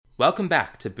Welcome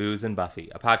back to Booze and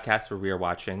Buffy, a podcast where we are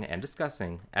watching and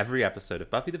discussing every episode of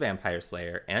Buffy the Vampire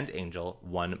Slayer and Angel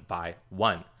one by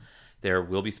one. There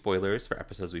will be spoilers for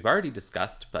episodes we've already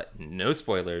discussed, but no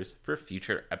spoilers for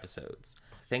future episodes.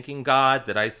 Thanking God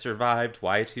that I survived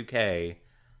Y2K,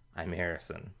 I'm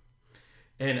Harrison.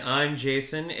 And I'm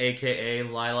Jason, aka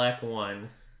Lilac1.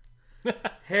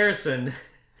 Harrison,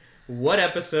 what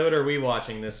episode are we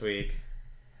watching this week?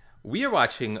 We are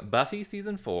watching Buffy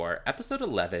Season 4, Episode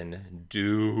 11,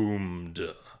 Doomed.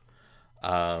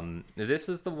 This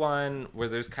is the one where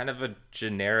there's kind of a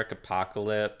generic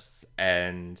apocalypse,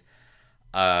 and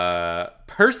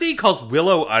Percy calls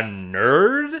Willow a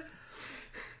nerd?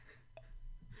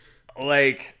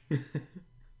 Like,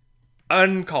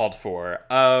 uncalled for.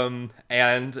 And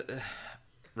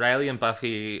Riley and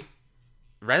Buffy...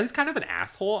 Riley's kind of an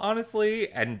asshole,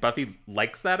 honestly, and Buffy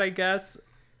likes that, I guess.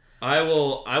 I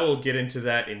will get into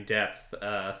that in depth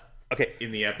Okay,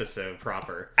 in the episode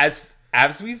proper. As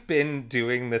we've been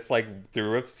doing this, like,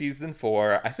 through of season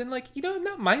 4, I've been like, I'm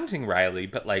not minding Riley,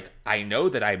 but, like, I know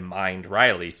that I mind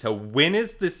Riley, so when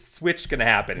is this switch gonna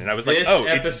happen? And I was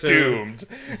it's doomed.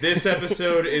 This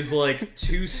episode is, like,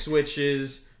 2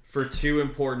 switches for 2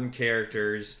 important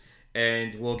characters,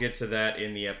 and we'll get to that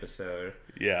in the episode.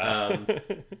 Yeah.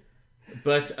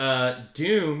 But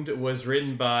Doomed was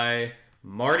written by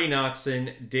Marty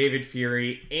Noxon, David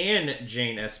Fury, and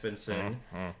Jane Espenson,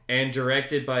 and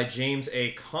directed by James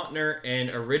A. Contner,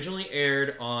 and originally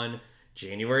aired on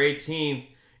January 18th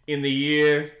in the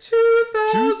year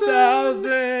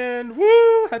 2000.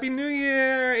 Woo! Happy New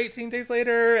Year! 18 days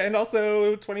later, and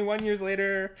also 21 years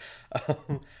later.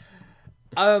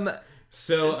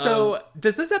 So,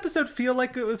 does this episode feel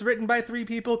like it was written by 3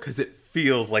 people? Because it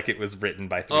feels like it was written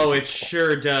by 3 people. Oh, it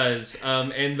sure does.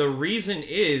 And the reason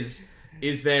is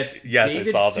that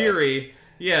David Fury...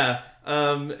 This.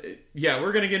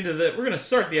 We're gonna get into we're gonna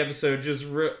start the episode just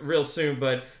real soon,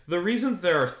 but the reason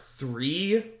there are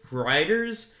 3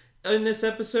 writers in this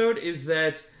episode is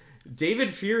that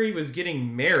David Fury was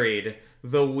getting married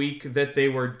the week that they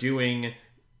were doing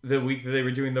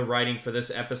the writing for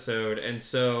this episode, and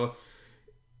so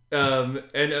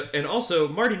and also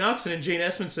Marty Noxon and Jane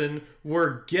Espenson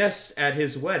were guests at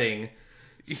his wedding,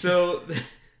 so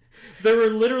there were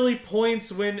literally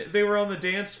points when they were on the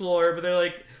dance floor, but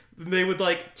they would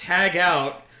tag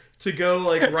out to go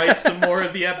write some more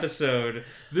of the episode.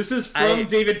 This is from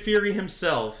David Fury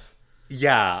himself.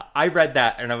 Yeah, I read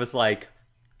that and I was like,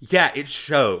 yeah, it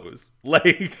shows.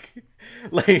 Like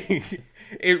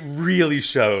it really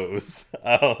shows.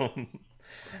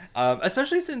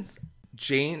 Especially since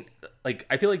Jane,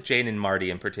 I feel like Jane and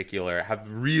Marty in particular have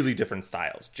really different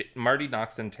styles. Marty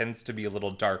Noxon tends to be a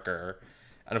little darker.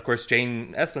 And of course,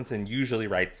 Jane Espenson usually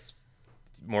writes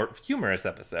more humorous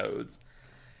episodes.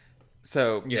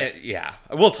 So, yeah,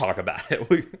 we'll talk about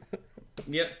it.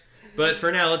 Yep. But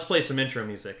for now, let's play some intro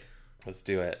music. Let's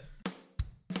do it.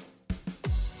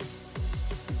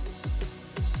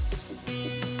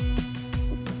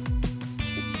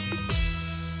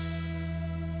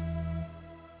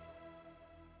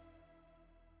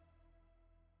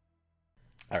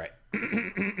 All right.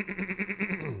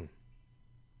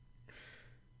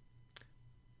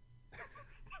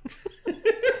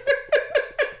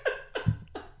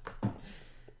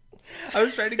 I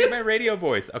was trying to get my radio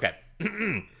voice. Okay.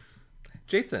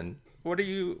 Jason, what are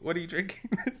you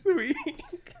drinking this week?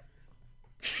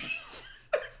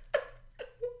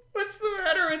 What's the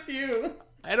matter with you?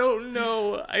 I don't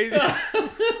know. I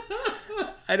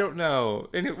don't know.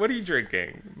 And what are you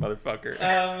drinking, motherfucker?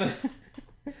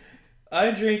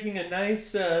 I'm drinking a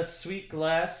nice sweet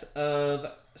glass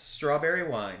of strawberry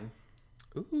wine.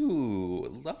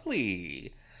 Ooh,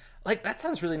 lovely. That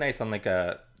sounds really nice on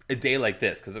a day like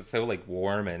this, because it's so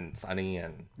warm and sunny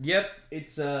and... Yep,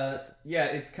 it's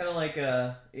it's kind of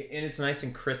and it's nice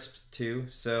and crisp too,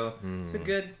 so it's a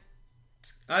good...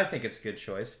 I think it's a good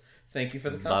choice. Thank you for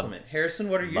the compliment. Harrison,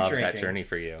 what are you drinking? Love that journey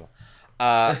for you.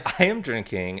 I am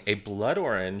drinking a blood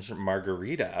orange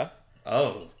margarita.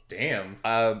 Oh, damn.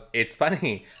 It's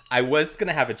funny. I was going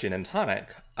to have a gin and tonic,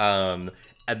 and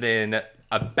then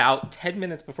about 10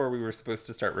 minutes before we were supposed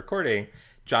to start recording,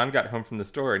 John got home from the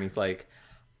store, and he's like,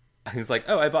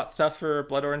 oh, I bought stuff for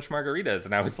blood orange margaritas.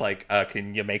 And I was like,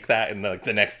 can you make that in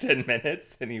the next 10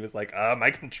 minutes? And he was like,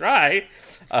 I can try.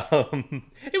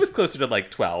 It was closer to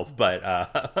 12, but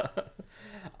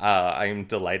I'm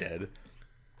delighted.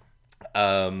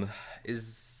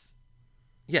 Yes,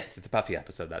 it's a Buffy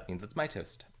episode. That means it's my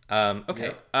toast.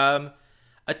 Okay. Yep.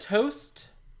 A toast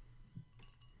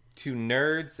to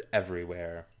nerds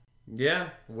everywhere.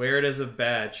 Yeah, wear it as a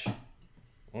badge.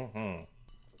 Mm-hmm.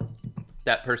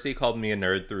 That Percy called me a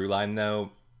nerd through line,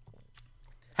 though,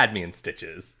 had me in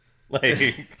stitches.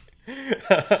 Like,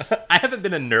 I haven't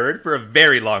been a nerd for a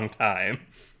very long time.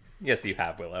 Yes, you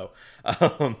have, Willow.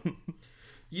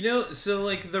 You know, so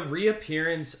like the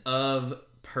reappearance of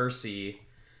Percy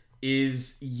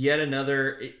is yet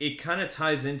another. It kind of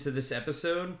ties into this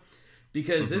episode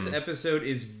because this episode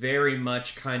is very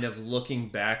much kind of looking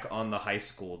back on the high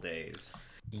school days.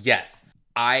 Yes.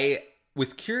 I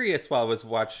was curious while I was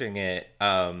watching it.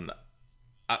 I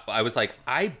was like,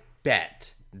 I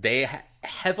bet they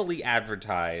heavily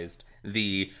advertised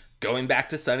the going back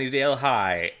to Sunnydale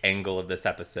High angle of this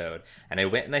episode. And I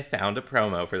went and I found a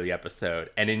promo for the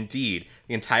episode. And indeed,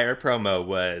 the entire promo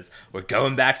was, we're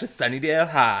going back to Sunnydale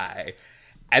High.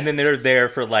 And then they're there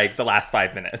for like the last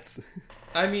 5 minutes.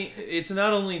 I mean, it's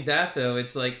not only that, though.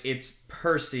 It's like, it's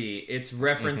Percy. It's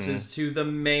references to the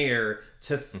mayor,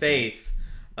 to Faith.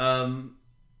 To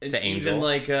Angel. Even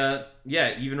like,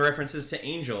 even references to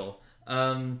Angel.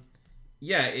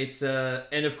 It's,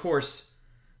 and of course,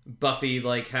 Buffy,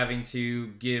 like, having to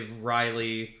give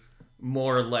Riley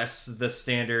more or less the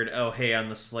standard, oh, hey, I'm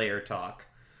the Slayer talk.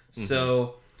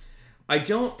 So, I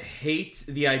don't hate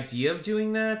the idea of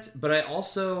doing that, but I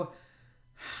also...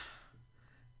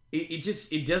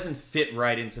 It doesn't fit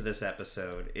right into this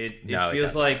episode. It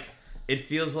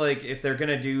feels like if they're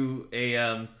gonna do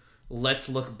a let's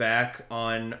look back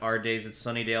on our days at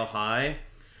Sunnydale High,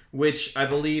 which I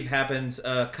believe happens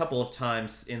a couple of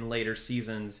times in later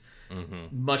seasons,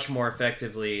 much more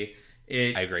effectively. I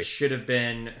agree. That should have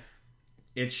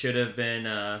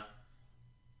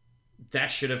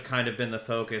kind of been the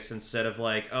focus instead of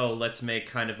like, oh, let's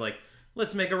make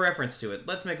a reference to it.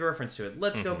 Let's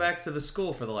go back to the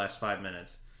school for the last 5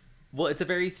 minutes. Well, it's a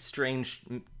very strange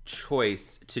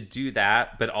choice to do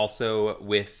that, but also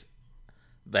with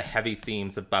the heavy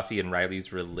themes of Buffy and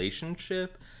Riley's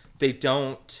relationship, they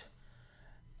don't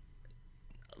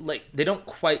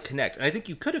quite connect. And I think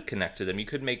you could have connected them. You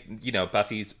could make,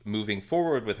 Buffy's moving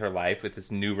forward with her life with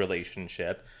this new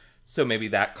relationship. So maybe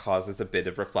that causes a bit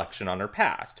of reflection on her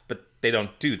past. But they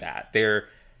don't do that. They're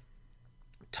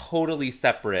totally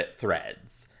separate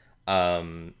threads.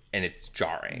 And it's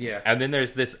jarring. Yeah. And then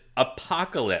there's this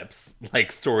apocalypse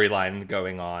storyline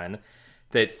going on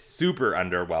that's super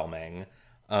underwhelming.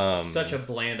 Such a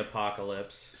bland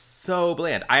apocalypse. So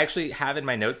bland. I actually have in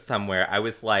my notes somewhere, I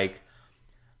was like,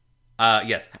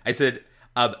 yes, I said,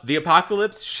 the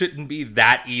apocalypse shouldn't be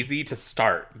that easy to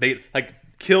start. They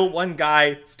kill one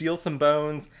guy, steal some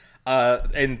bones,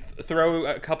 and throw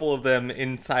a couple of them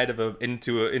into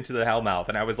the Hellmouth.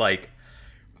 And I was like,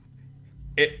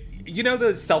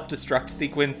 the self-destruct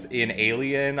sequence in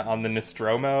Alien on the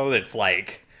Nostromo that's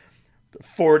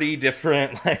 40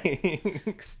 different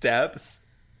steps.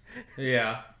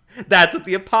 Yeah. That's what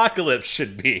the apocalypse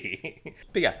should be.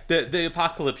 But yeah, the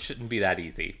apocalypse shouldn't be that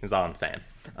easy, is all I'm saying.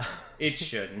 It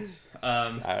shouldn't.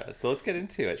 So let's get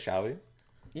into it, shall we?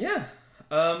 Yeah.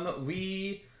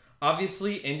 We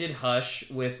obviously ended Hush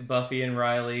with Buffy and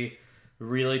Riley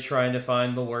really trying to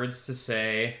find the words to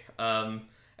say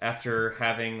after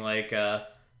having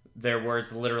their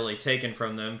words literally taken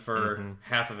from them for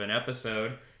half of an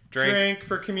episode. Drink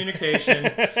for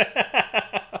communication.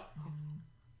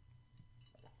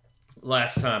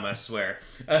 Last time, I swear.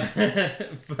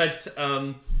 But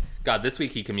God, this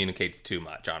week he communicates too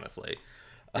much, honestly.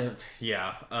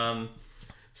 Yeah.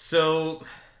 So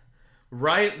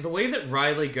the way that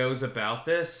Riley goes about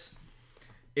this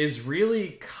is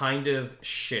really kind of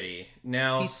shitty.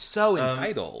 Now he's so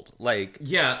entitled.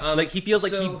 He feels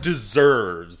like he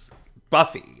deserves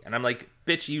Buffy. And I'm like,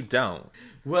 bitch, you don't.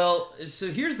 Well, so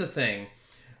here's the thing.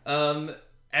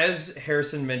 As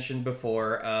Harrison mentioned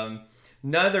before,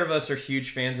 neither of us are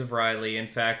huge fans of Riley. In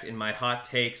fact, in my hot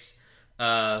takes,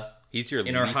 he's your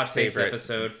in our hot takes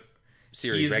episode,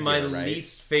 he's my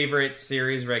least favorite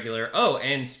series regular. Oh,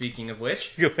 and speaking of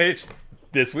which,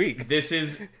 this week, this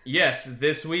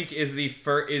week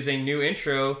is a new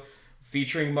intro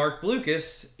featuring Mark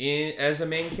Blucas as a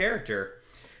main character,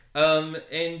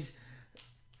 and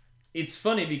it's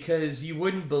funny because you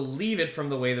wouldn't believe it from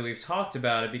the way that we've talked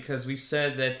about it, because we've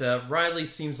said that Riley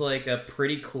seems like a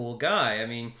pretty cool guy. I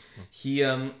mean, he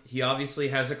obviously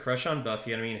has a crush on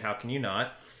Buffy. I mean, how can you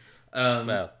not?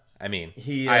 I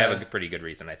have a pretty good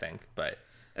reason, I think, but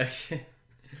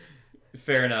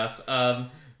fair enough. And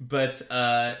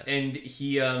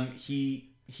he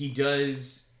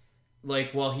does,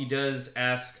 while he does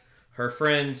ask her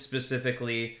friends,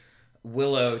 specifically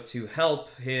Willow, to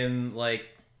help him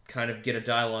kind of get a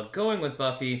dialogue going with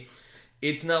Buffy,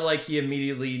 it's not like he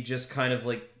immediately just kind of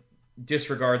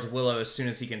disregards Willow as soon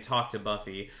as he can talk to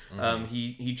Buffy.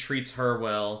 He treats her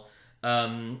well,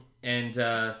 Yeah,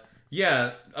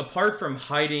 apart from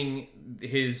hiding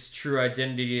his true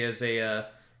identity as a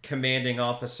commanding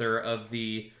officer of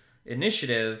the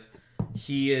initiative,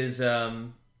 he is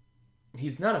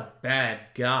he's not a bad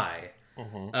guy.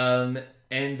 And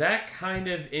that kind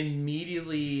of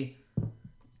immediately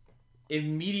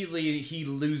he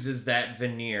loses that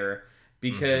veneer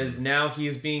because now he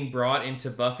is being brought into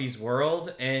Buffy's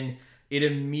world, and it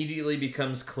immediately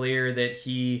becomes clear that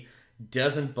he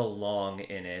doesn't belong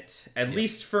in it. At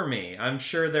least for me. I'm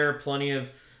sure there are plenty of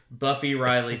Buffy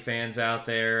Riley fans out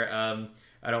there.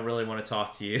 I don't really want to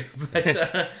talk to you,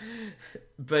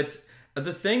 but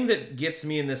the thing that gets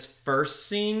me in this first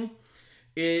scene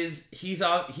is he's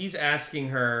asking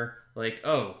her, like,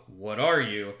 oh, what are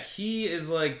you? He is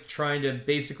like trying to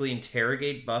basically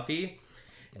interrogate Buffy,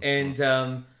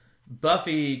 and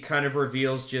Buffy kind of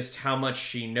reveals just how much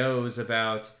she knows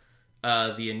about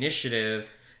the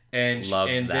initiative, and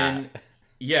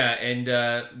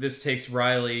this takes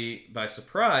Riley by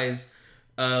surprise.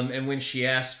 And when she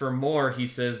asks for more, he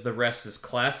says the rest is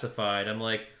classified. I'm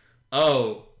like,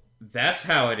 oh, that's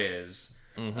how it is.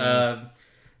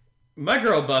 My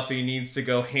girl Buffy needs to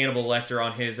go Hannibal Lecter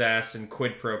on his ass and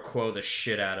quid pro quo the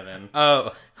shit out of him.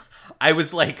 Oh, I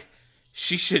was like,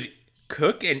 she should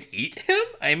cook and eat him?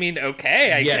 I mean,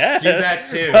 okay, I guess. Yes,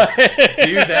 do that too.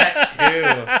 Do that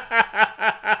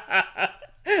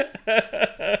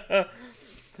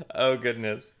too. Oh,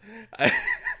 goodness.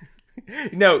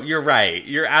 No, you're right.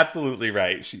 You're absolutely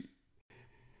right.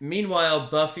 Meanwhile,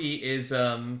 Buffy is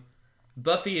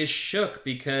shook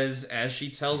because, as she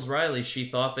tells Riley, she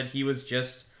thought that he was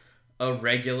just a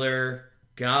regular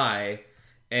guy,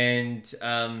 and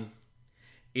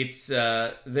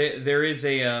there is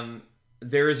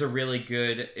a really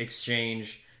good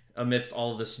exchange amidst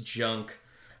all this junk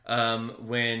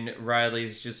when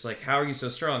Riley's just like, "How are you so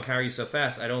strong? How are you so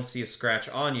fast? I don't see a scratch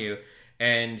on you,"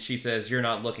 and she says, "You're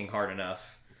not looking hard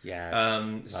enough."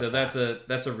 Yes. So that's a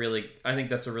really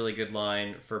good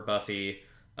line for Buffy.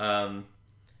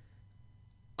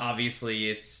 Obviously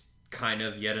it's kind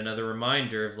of yet another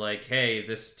reminder of like, hey,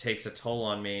 this takes a toll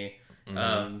on me.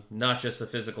 Not just the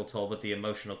physical toll, but the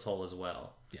emotional toll as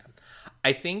well. Yeah.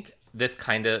 I think this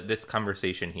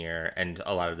conversation here and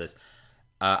a lot of this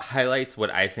highlights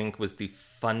what I think was the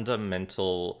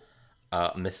fundamental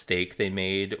mistake they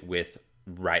made with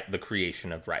the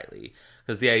creation of Riley.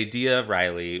 Because the idea of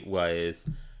Riley was,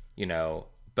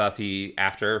 Buffy,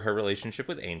 after her relationship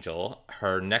with Angel,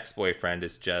 her next boyfriend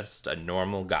is just a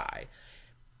normal guy.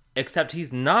 Except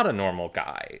he's not a normal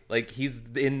guy. Like, he's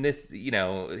in this,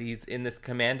 he's in this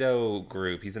commando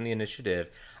group. He's in the initiative.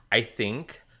 I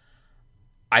think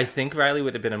Riley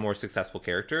would have been a more successful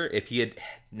character if he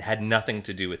had nothing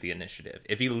to do with the initiative.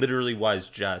 If he literally was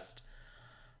just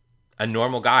a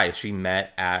normal guy she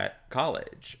met at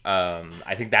college.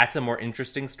 I think that's a more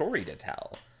interesting story to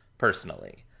tell,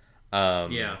 personally. But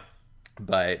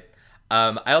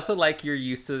I also like your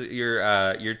use of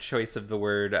your choice of the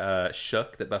word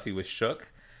shook, that Buffy was shook.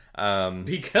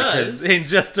 Because in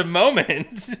just a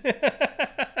moment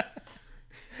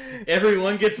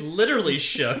everyone gets literally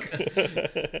shook.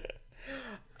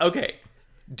 Okay.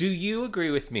 Do you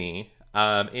agree with me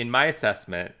in my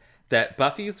assessment that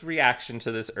Buffy's reaction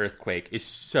to this earthquake is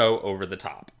so over the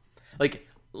top? Like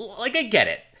I get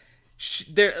it.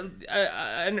 The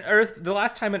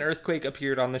last time an earthquake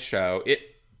appeared on the show, it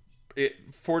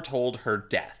foretold her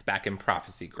death back in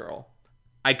Prophecy Girl.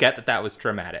 I get that was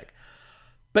traumatic.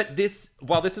 But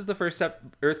while this is the first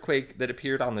earthquake that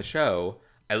appeared on the show,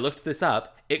 I looked this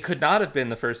up. It could not have been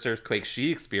the first earthquake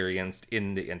she experienced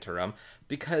in the interim,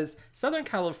 because Southern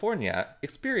California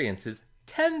experiences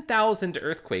 10,000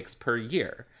 earthquakes per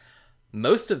year.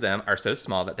 Most of them are so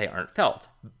small that they aren't felt,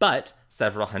 but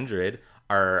several hundred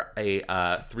are a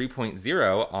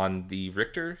 3.0 on the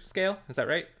Richter scale. Is that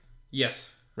right?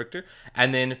 Yes. Richter.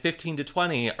 And then 15 to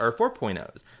 20 are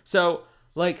 4.0s. So,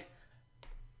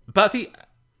 Buffy...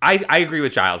 I agree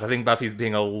with Giles. I think Buffy's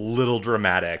being a little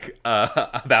dramatic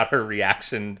about her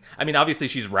reaction. I mean, obviously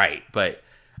she's right, but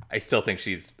I still think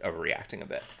she's overreacting a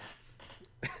bit.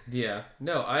 Yeah.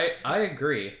 No, I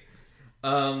agree.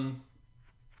 And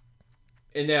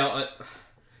now...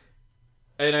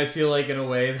 And I feel like in a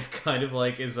way that kind of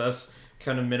is us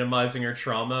kind of minimizing her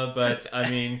trauma, but I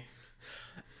mean,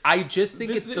 I just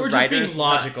think it's the we're writers just being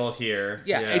logical here.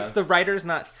 Yeah, it's the writers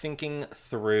not thinking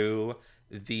through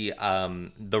the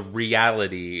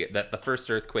reality that the first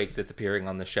earthquake that's appearing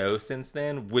on the show since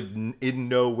then would in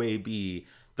no way be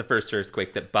the first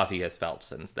earthquake that Buffy has felt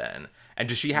since then. And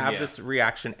does she have this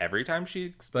reaction every time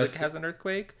she has an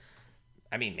earthquake?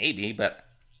 I mean, maybe, but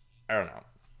I don't know.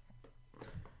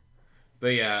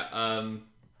 But yeah,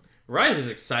 Ryan is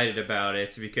excited about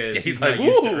it because Yeah, he's like, not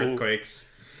used to "Ooh." earthquakes.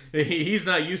 He's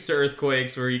not used to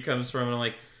earthquakes where he comes from, and I'm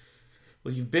like,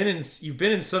 well, you've been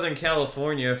in Southern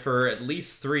California for at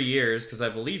least 3 years, because I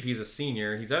believe he's a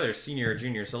senior. He's either a senior or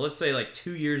junior, so let's say like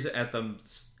 2 years at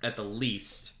the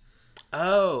least.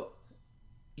 Oh,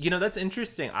 that's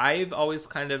interesting. I've always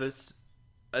kind of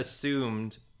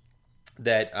assumed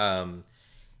that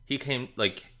he came to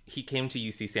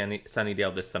UC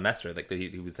Sunnydale this semester, like that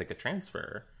he was like a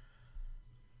transfer.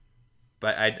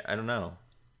 But I don't know.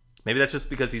 Maybe that's just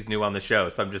because he's new on the show,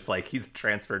 so I'm just like, he's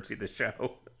transferred to the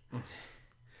show.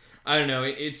 I don't know.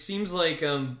 It seems like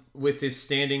with his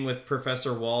standing with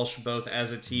Professor Walsh, both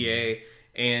as a TA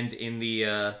and in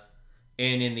the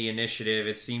initiative,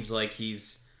 it seems like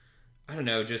he's, I don't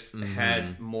know, just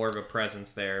had more of a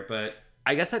presence there. But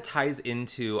I guess that ties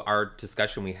into our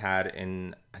discussion we had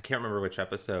in, I can't remember which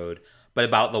episode, but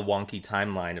about the wonky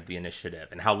timeline of the initiative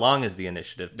and how long has the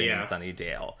initiative been in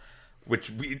Sunnydale,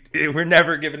 which we're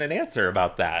never given an answer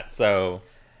about that. So,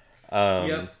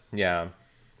 yeah.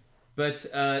 But,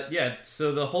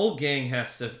 so the whole gang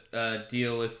has to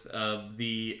deal with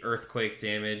the earthquake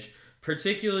damage,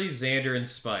 particularly Xander and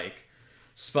Spike.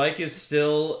 Spike is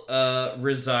still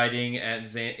residing in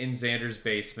Xander's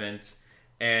basement,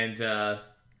 and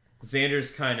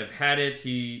Xander's kind of had it.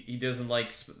 He doesn't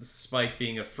like Spike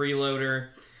being a freeloader,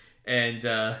 and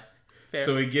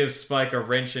so he gives Spike a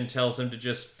wrench and tells him to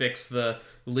just fix the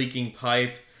leaking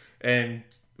pipe. And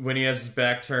when he has his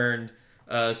back turned,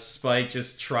 Spike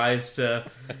just tries to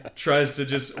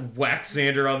just whack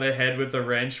Xander on the head with the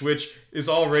wrench, which is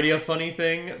already a funny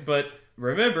thing. But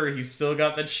remember, he's still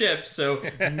got the chip, so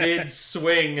mid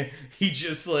swing, he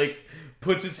just like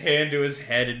puts his hand to his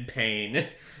head in pain.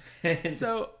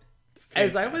 So,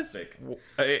 as I was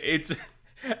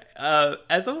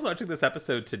watching this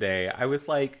episode today, I was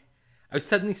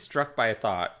suddenly struck by a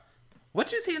thought. What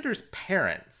do Xander's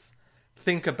parents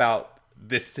think about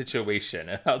this situation,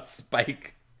 about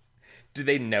Spike? Do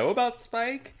they know about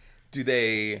Spike? Do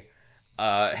they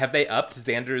have they upped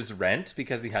Xander's rent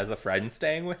because he has a friend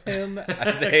staying with him?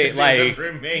 Are they like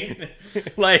roommate?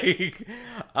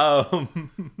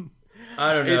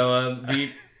 I don't know.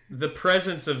 The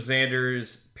presence of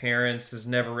Xander's parents has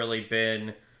never really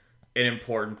been an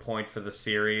important point for the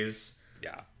series.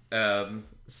 Yeah.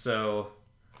 So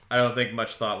I don't think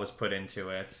much thought was put into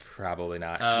it. Probably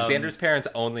not. Xander's parents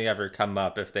only ever come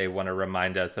up if they want to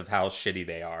remind us of how shitty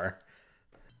they are.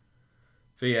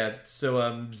 But yeah, so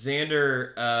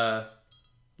Xander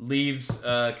leaves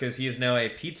because he is now a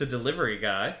pizza delivery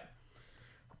guy.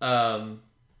 And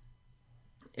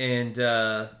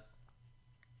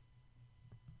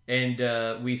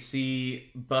we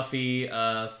see Buffy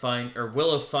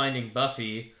Willow finding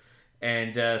Buffy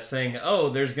and saying, "Oh,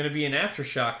 there's going to be an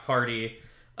aftershock party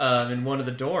in one of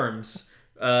the dorms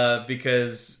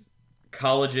because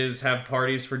colleges have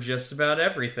parties for just about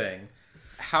everything."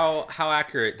 How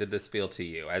accurate did this feel to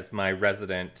you as my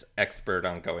resident expert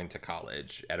on going to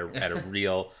college at a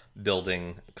real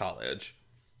building college?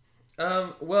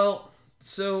 Well,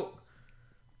 so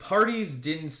parties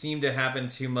didn't seem to happen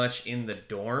too much in the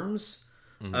dorms.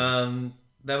 Mm-hmm.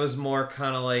 That was more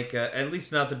kind of like, at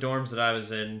least not the dorms that I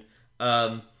was in.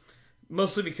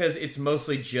 Mostly because it's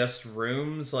mostly just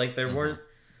rooms. Like there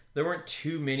weren't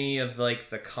too many of like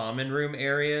the common room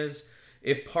areas.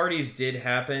 If parties did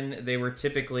happen, they were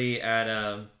typically at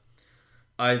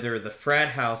either the frat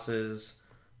houses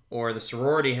or the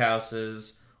sorority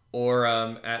houses, or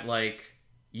at like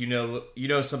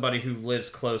somebody who lives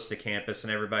close to campus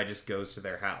and everybody just goes to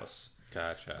their house.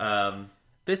 Gotcha.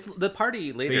 The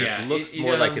party later looks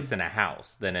more like it's in a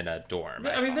house than in a dorm.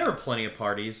 I mean, there were plenty of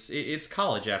parties. It's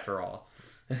college after all.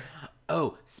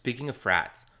 Oh, speaking of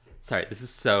frats. Sorry, this is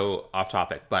so off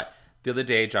topic, but the other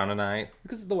day, John and I,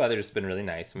 because the weather's been really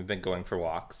nice, and we've been going for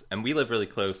walks, and we live really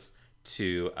close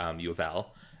to U of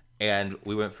L, and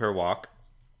we went for a walk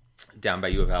down by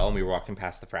U of L, and we were walking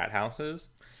past the frat houses,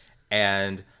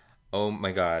 and oh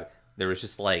my god, there was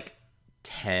just like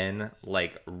 10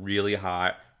 like really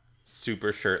hot,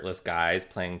 super shirtless guys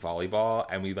playing volleyball,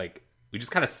 and we just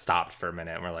kind of stopped for a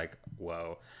minute, and we're like,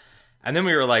 whoa. And then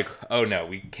we were like, oh no,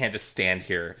 we can't just stand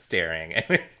here staring, and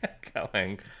we kept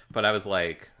going. But I was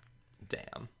like,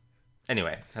 damn.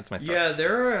 Anyway, that's my story. Yeah,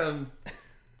 there are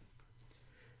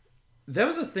that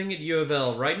was a thing at U of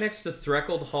L. Right next to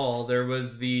Threcold Hall, there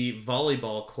was the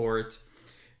volleyball court,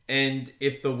 and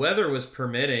if the weather was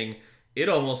permitting, it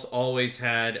almost always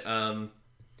had and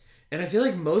I feel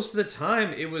like most of the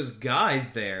time it was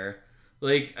guys there.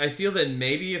 Like, I feel that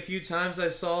maybe a few times I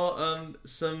saw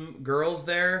some girls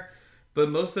there, but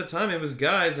most of the time it was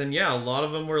guys, and yeah, a lot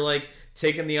of them were like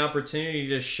taken the opportunity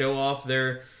to show off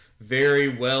their very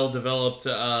well developed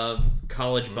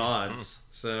college bods.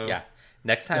 So Yeah.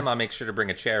 Next time I'll make sure to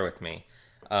bring a chair with me.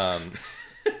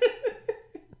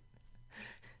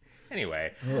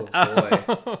 Anyway. Oh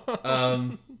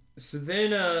boy. So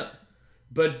then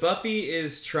but Buffy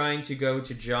is trying to go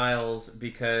to Giles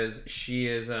because she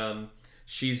is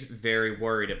she's very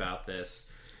worried about this.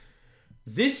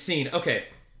 This scene, okay,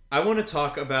 I want to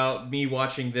talk about me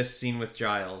watching this scene with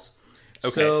Giles.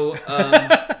 Okay. So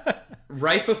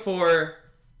right before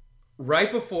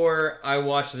I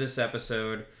watched this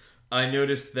episode, I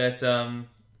noticed that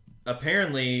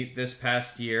apparently this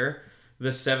past year the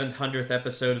 700th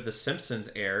episode of The Simpsons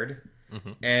aired,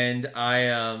 and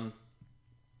I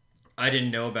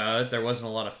didn't know about it. There wasn't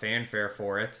a lot of fanfare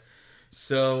for it.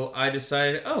 So I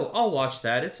decided, I'll watch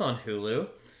that. It's on Hulu.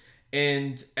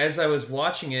 And as I was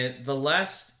watching it, the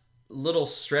last little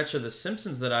stretch of The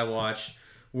Simpsons that I watched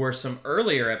were some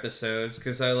earlier episodes,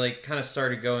 because I kind of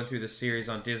started going through the series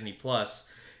on Disney Plus,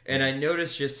 and I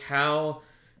noticed just how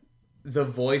the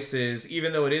voices,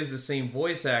 even though it is the same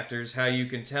voice actors, how you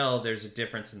can tell there's a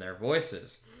difference in their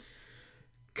voices.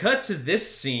 Cut to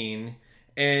this scene,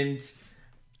 and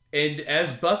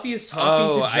as Buffy is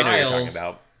talking to Giles, I know what you're talking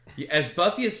about. As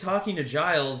Buffy is talking to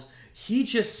Giles, he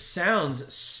just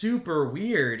sounds super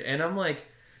weird, and I'm like,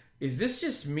 is this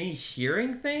just me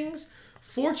hearing things?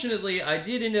 Fortunately, I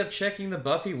did end up checking the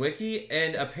Buffy wiki,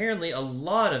 and apparently a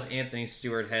lot of Anthony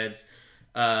Stewart Head's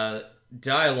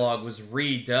dialogue was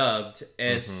redubbed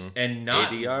as and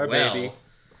not ADR, well. baby.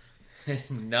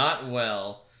 Not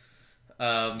well.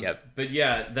 Yep. But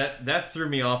yeah, that threw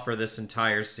me off for this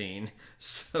entire scene.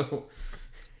 So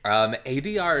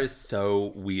ADR is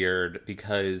so weird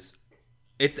because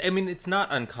it's not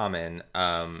uncommon.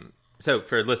 So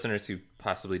for listeners who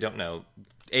possibly don't know,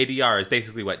 ADR is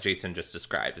basically what Jason just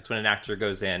described. It's when an actor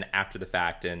goes in after the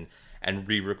fact and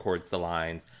re-records the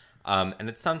lines. And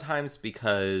it's sometimes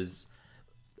because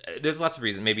there's lots of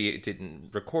reasons. Maybe it didn't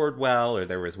record well, or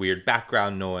there was weird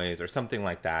background noise or something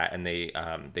like that, and they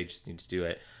just need to do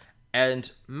it.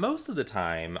 And most of the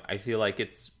time, I feel like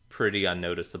it's pretty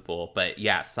unnoticeable. But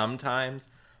yeah, sometimes,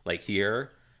 like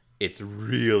here, it's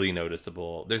really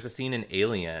noticeable. There's a scene in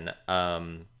Alien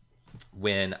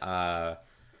when...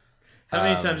 How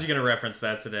many times are you going to reference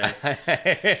that today?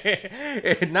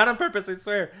 Not on purpose, I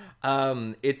swear.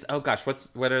 It's, oh gosh,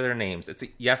 what are their names? It's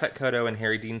Yaphet Kotto and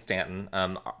Harry Dean Stanton.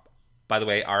 By the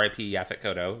way, R.I.P. Yaphet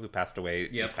Kotto, who passed away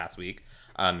this past week.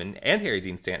 And Harry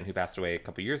Dean Stanton, who passed away a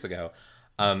couple years ago.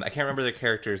 I can't remember their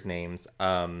characters' names.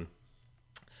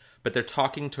 But they're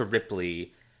talking to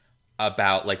Ripley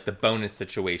about, the bonus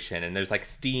situation. And there's,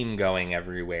 steam going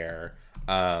everywhere.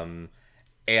 And...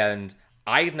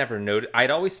 I had never noted.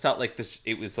 I'd always felt like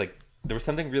it was there was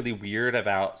something really weird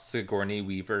about Sigourney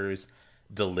Weaver's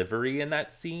delivery in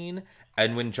that scene.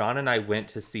 And when John and I went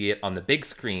to see it on the big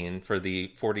screen for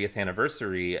the 40th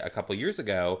anniversary a couple years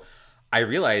ago, I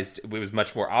realized it was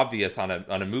much more obvious on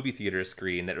a movie theater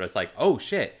screen that it was oh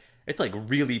shit, it's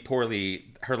really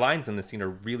poorly. Her lines in the scene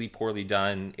are really poorly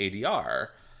done ADR.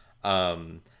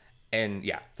 And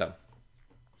yeah, so.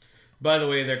 By the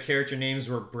way, their character names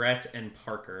were Brett and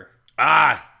Parker.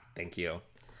 Thank you.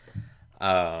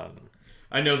 I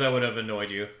know that would have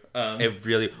annoyed you.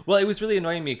 It was really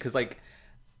annoying me because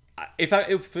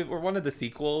if it were one of the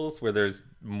sequels where there's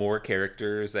more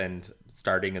characters and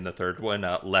starting in the third one,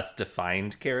 less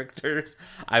defined characters,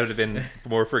 I would have been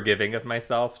more forgiving of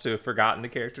myself to have forgotten the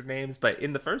character names. But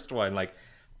in the first one,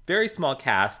 very small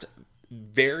cast,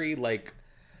 very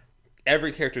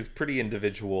every character is pretty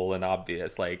individual and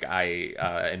obvious,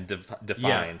 and defined.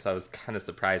 Yeah. So I was kind of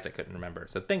surprised I couldn't remember.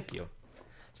 So thank you.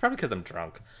 It's probably because I'm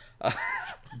drunk.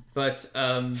 But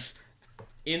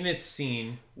in this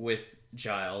scene with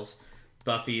Giles,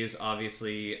 Buffy is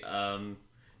obviously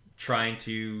trying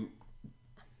to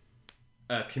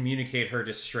communicate her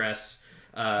distress,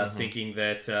 thinking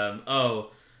that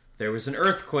there was an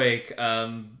earthquake.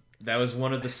 That was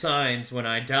one of the signs when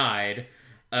I died.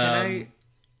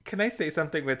 Can I say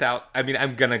something without... I mean,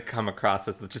 I'm going to come across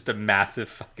as just a massive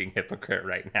fucking hypocrite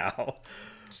right now.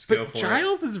 But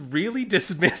Giles is really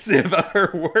dismissive of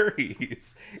her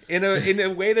worries in a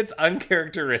way that's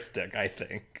uncharacteristic, I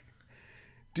think.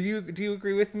 Do you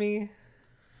agree with me?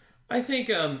 I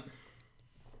think,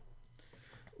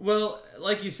 well,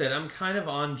 like you said, I'm kind of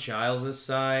on Giles'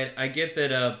 side. I get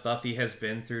that Buffy has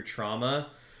been through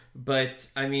trauma, but,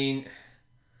 I mean,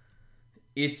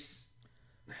 if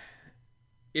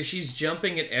she's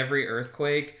jumping at every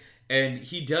earthquake, and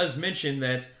he does mention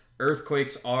that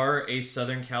earthquakes are a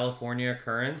Southern California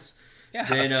occurrence,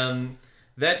 then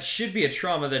that should be a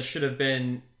trauma that should have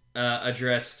been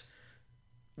addressed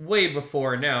way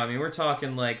before now. I mean, we're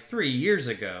talking like 3 years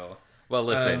ago. Well,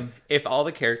 listen, if all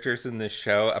the characters in this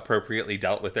show appropriately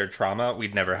dealt with their trauma,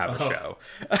 we'd never have a show.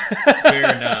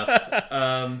 Fair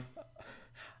enough.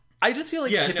 I just feel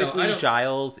like Yeah, no, typically I don't-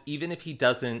 Giles, even if he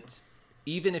doesn't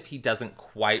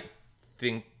quite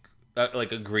think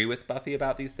like agree with Buffy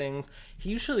about these things, he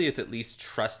usually is at least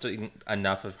trusting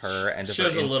enough of her and of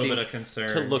Shows her a little bit instincts of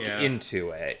concern, to look yeah.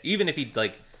 into it, even if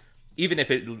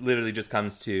it literally just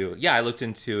comes to, yeah, I looked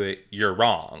into it, you're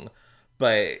wrong.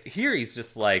 But here he's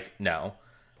just like, no,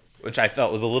 which I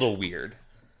felt was a little weird.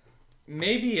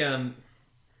 Maybe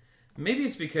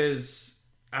it's because,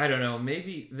 I don't know,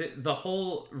 maybe the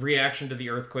whole reaction to the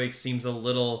earthquake seems a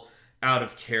little out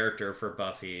of character for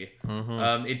Buffy.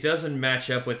 It doesn't match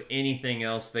up with anything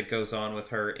else that goes on with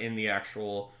her in the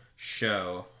actual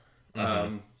show.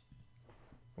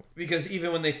 Because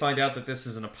even when they find out that this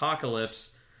is an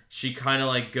apocalypse, she kind of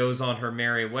like goes on her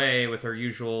merry way with her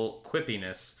usual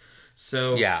quippiness.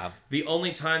 So Yeah. the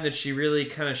only time that she really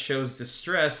kind of shows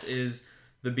distress is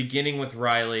the beginning with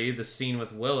Riley, the scene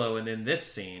with Willow, and then this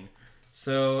scene.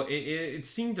 So it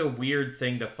seemed a weird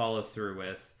thing to follow through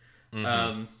with.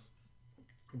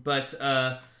 But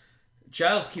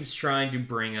Giles keeps trying to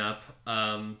bring up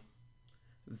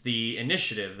the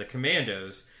initiative, the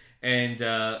commandos, and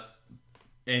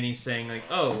he's saying like,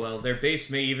 oh, well, their base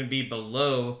may even be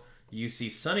below UC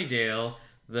Sunnydale.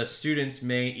 The students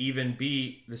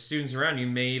around you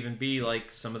may even be like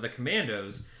some of the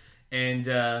commandos.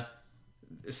 And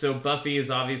so Buffy is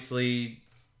obviously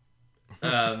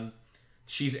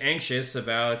she's anxious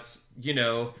about,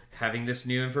 having this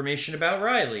new information about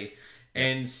Riley.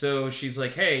 And so she's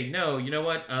like, hey, no, you know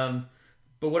what?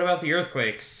 But what about the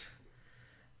earthquakes?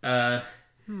 But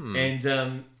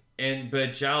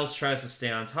Giles tries to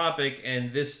stay on topic,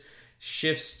 and this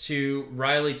shifts to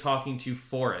Riley talking to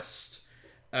Forrest,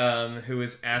 who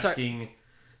is asking...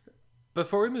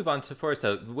 Before we move on to Forrest,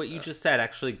 though, what you just said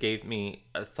actually gave me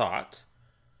a thought.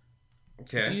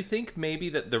 Okay. Do you think maybe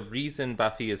that the reason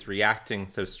Buffy is reacting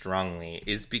so strongly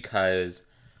is because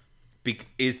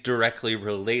is directly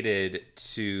related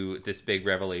to this big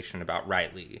revelation about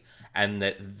Riley, and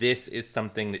that this is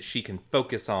something that she can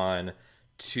focus on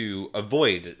to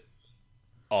avoid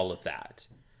all of that?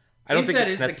 I don't If think that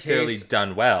it's is the necessarily case-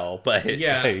 done well, but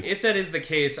Yeah, like, if that is the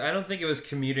case, I don't think it was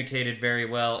communicated very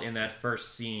well in that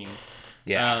first scene.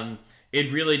 yeah.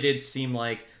 It really did seem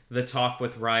like the talk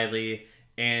with Riley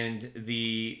and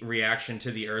the reaction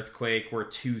to the earthquake were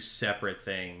two separate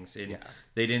things.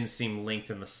 They didn't seem linked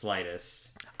in the slightest.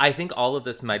 I think all of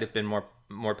this might have been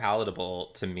more palatable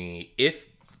to me if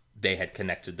they had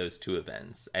connected those two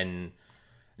events. And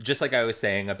just like I was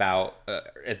saying about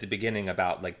at the beginning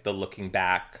about like the looking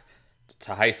back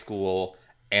to high school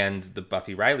and the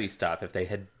Buffy Riley stuff, if they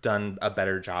had done a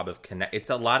better job of it's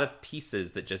a lot of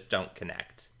pieces that just don't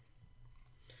connect.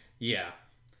 Yeah.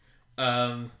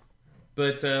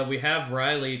 But we have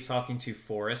Riley talking to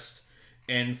Forrest,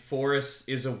 and Forrest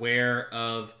is aware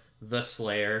of the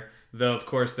Slayer, though of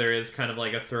course there is kind of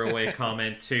like a throwaway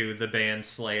comment to the band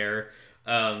Slayer.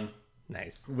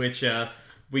 Nice. Which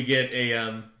we get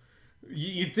a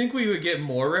you'd think we would get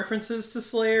more references to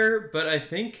Slayer, but I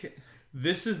think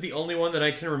this is the only one that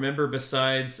I can remember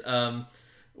besides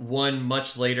one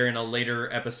much later in a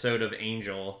later episode of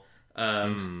Angel,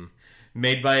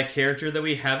 made by a character that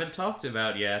we haven't talked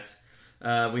about yet.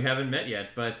 We haven't met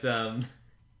yet, but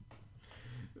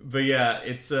yeah,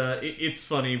 it's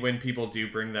funny when people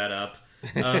do bring that up.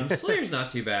 Slayer's not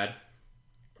too bad.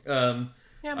 Yeah,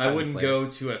 I wouldn't go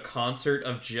to a concert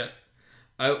of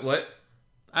what?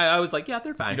 I was like, yeah,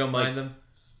 they're fine. You don't mind them?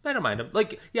 I don't mind them.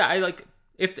 Like, yeah, I like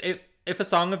if a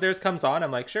song of theirs comes on,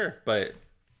 I'm like, sure, but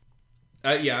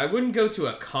yeah, I wouldn't go to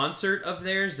a concert of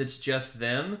theirs that's just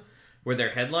them, where they're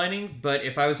headlining. But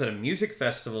if I was at a music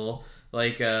festival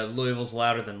like Louisville's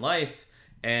Louder Than Life,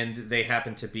 and they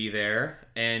happen to be there,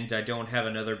 and I don't have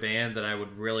another band that I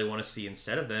would really want to see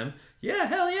instead of them, yeah,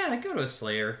 hell yeah, I'd go to a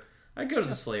Slayer. I'd go to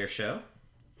the Slayer show.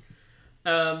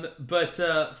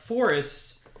 But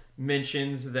Forrest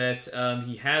mentions that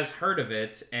he has heard of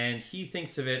it, and he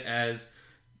thinks of it as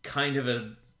kind of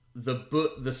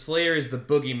the Slayer is the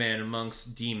boogeyman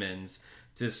amongst demons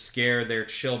to scare their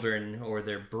children or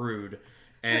their brood.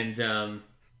 And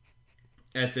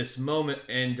at this moment,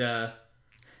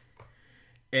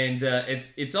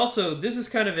 it's also, this is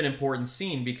kind of an important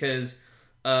scene because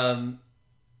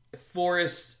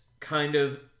Forrest kind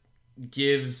of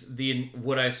gives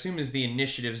what I assume is the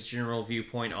Initiative's general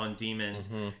viewpoint on demons,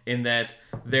 in that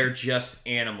they're just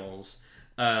animals,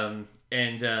 and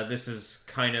this is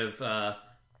kind of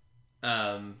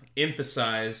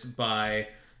emphasized by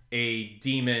a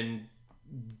demon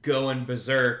going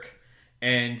berserk,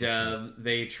 and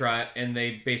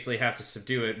they basically have to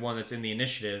subdue it. One that's in the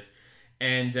initiative,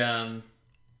 and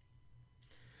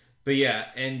but yeah,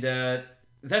 and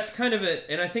that's kind of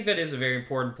and I think that is a very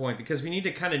important point because we need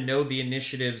to kind of know the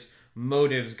initiative's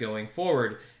motives going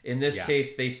forward. In this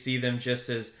case, they see them just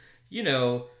as,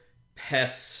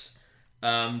 pests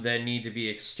that need to be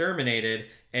exterminated.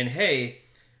 And hey,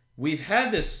 we've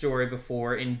had this story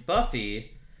before in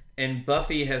Buffy, and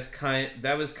Buffy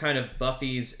that was kind of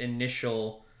Buffy's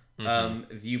initial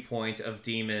viewpoint of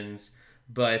demons,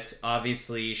 but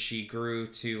obviously she grew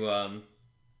to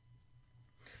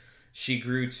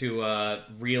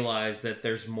realize that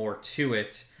there's more to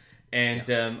it, and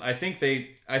I think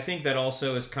that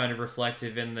also is kind of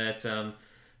reflective in that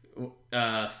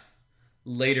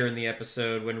later in the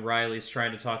episode when Riley's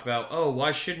trying to talk about,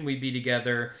 why shouldn't we be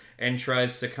together, and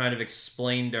tries to kind of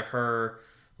explain to her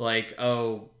like,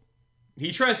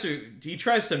 he tries to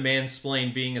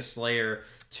mansplain being a Slayer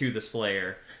to the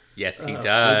Slayer. Yes, he does.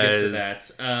 We'll get to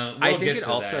that. I think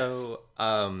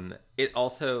it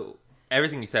also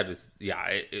everything you said was,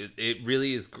 it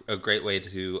really is a great way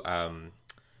to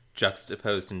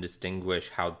juxtapose and distinguish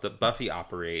how the Buffy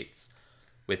operates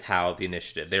with how the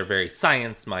initiative. They're very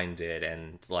science-minded,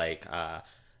 and like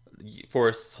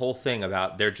Forrest's whole thing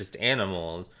about they're just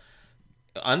animals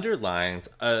underlines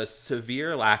a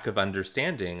severe lack of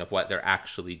understanding of what they're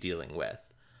actually dealing with.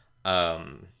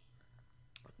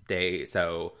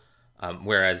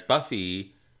 Whereas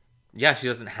Buffy, she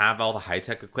doesn't have all the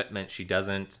high-tech equipment. She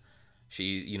doesn't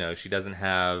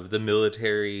have the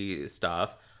military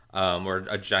stuff or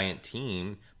a giant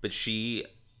team, but she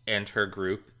and her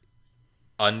group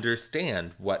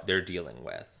understand what they're dealing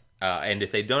with. And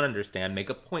if they don't understand, make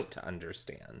a point to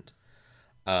understand.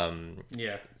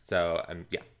 So,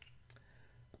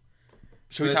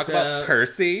 Should we talk about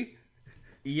Percy?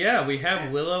 Yeah, we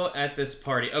have Willow at this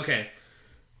party. Okay.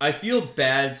 I feel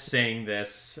bad saying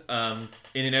this in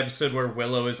an episode where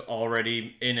Willow is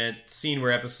already in a scene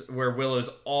where Willow is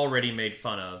already made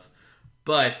fun of,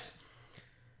 but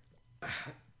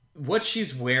what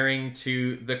she's wearing,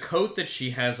 to the coat that she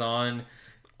has on,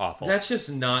 awful. That's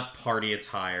just not party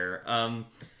attire.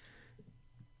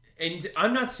 And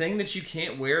I'm not saying that you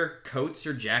can't wear coats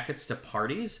or jackets to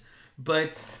parties,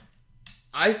 but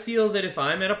I feel that if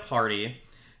I'm at a party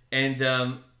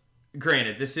and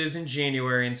granted, this is in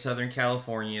January in Southern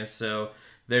California, so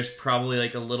there's probably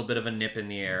like a little bit of a nip in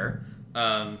the air,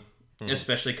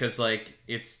 especially because like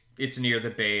it's near the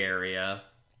Bay Area.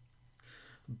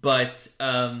 But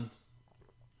the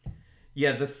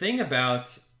thing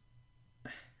about,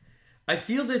 I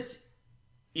feel that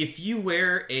if you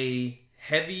wear a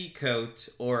heavy coat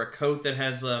or a coat that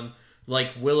has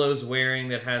like Willow's wearing,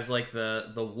 that has like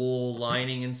the wool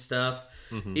lining and stuff,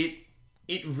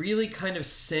 it really kind of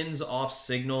sends off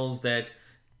signals that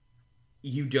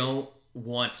you don't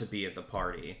want to be at the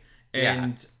party.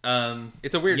 And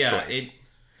it's a weird choice.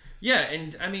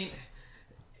 And I mean,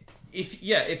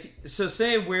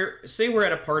 say we're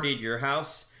at a party at your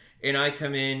house and I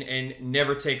come in and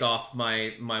never take off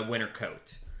my winter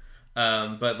coat.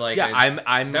 But like,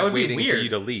 I'm waiting for you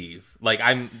to leave. Like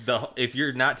if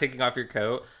you're not taking off your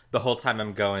coat the whole time,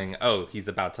 I'm going, he's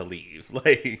about to leave.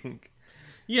 Like.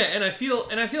 Yeah, and I feel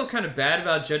kind of bad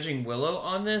about judging Willow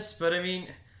on this, but I mean,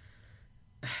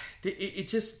 it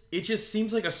just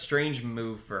seems like a strange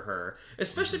move for her,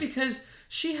 especially because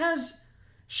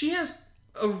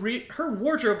her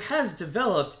wardrobe has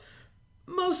developed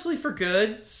mostly for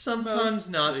good, sometimes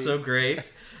not so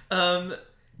great. Over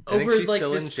like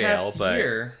still this in jail, past but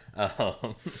year,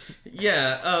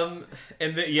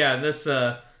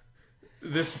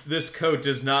 this coat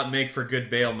does not make for good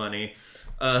bail money.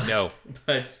 No,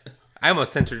 but I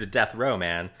almost sent her to death row,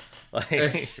 man.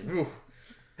 Like,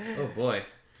 oh boy.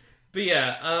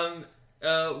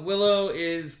 But Willow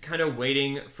is kind of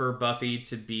waiting for Buffy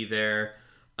to be there,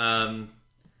 and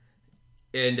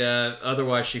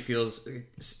otherwise she feels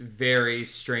very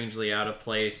strangely out of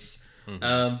place.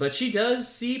 But she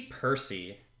does see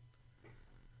Percy.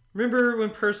 Remember when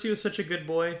Percy was such a good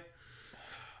boy?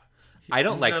 I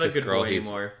don't like this girl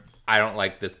anymore. I don't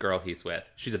like this girl he's with.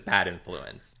 She's a bad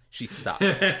influence. She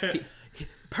sucks.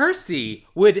 Percy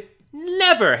would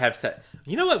never have said...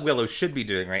 You know what Willow should be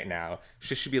doing right now?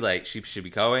 She should be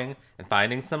going and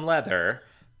finding some leather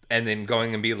and then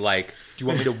going and be like, do you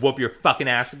want me to whoop your fucking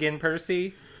ass again,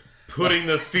 Percy? Putting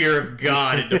the fear of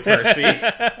God into Percy.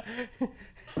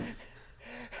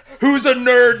 Who's a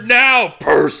nerd now,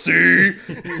 Percy?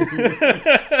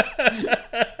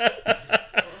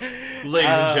 Ladies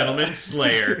and gentlemen,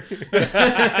 Slayer.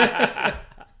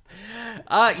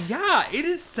 It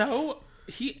is so...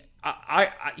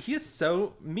 he is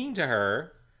so mean to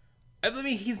her. I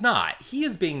mean, he's not. He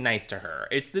is being nice to her.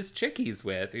 It's this chick he's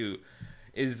with who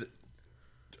is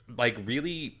like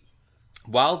really,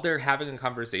 while they're having a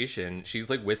conversation, she's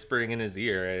like whispering in his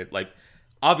ear, like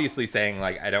obviously saying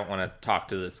like, I don't want to talk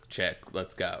to this chick.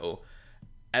 Let's go.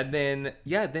 And then,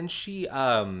 then she,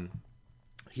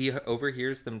 he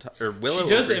overhears them, or Willow. She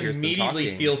does overhears immediately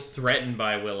them feel threatened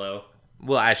by Willow.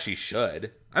 Well, as she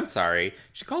should. I'm sorry.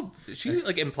 She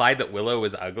like implied that Willow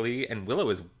was ugly, and Willow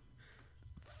is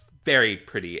very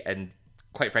pretty, and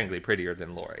quite frankly, prettier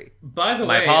than Lori. By the way,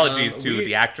 my apologies to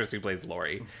the actress who plays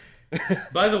Lori.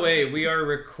 By the way, we are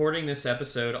recording this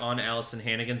episode on Allison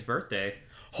Hannigan's birthday.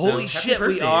 Holy shit,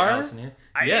 we are!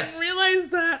 I Yes. didn't realize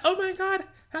that. Oh my god.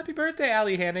 Happy birthday,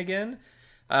 Allie Hannigan.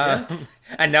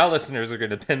 And now listeners are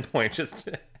going to pinpoint just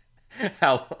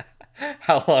how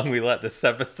long we let this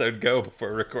episode go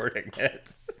before recording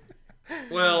it.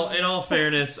 Well, in all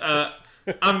fairness,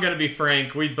 I'm going to be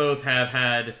frank. We both have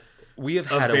had We have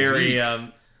had a week.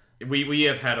 We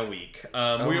have had a week. We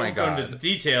won't go into the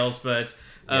details, but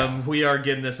we are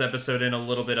getting this episode in a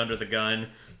little bit under the gun.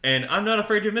 And I'm not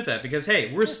afraid to admit that because,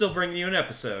 hey, we're still bringing you an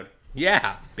episode.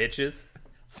 Yeah, bitches.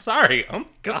 Sorry. Oh, my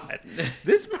God.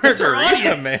 This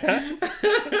margarita, man.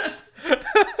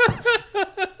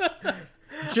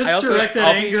 Just direct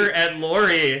that anger at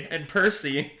Lori and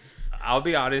Percy. I'll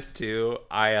be honest, too.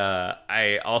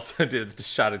 I also did a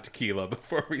shot of tequila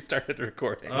before we started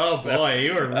recording. Oh, so. Boy.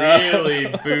 You are really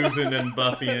boozing and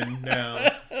buffying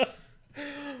now.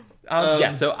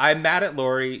 So I'm mad at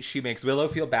Lori. She makes Willow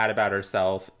feel bad about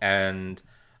herself, and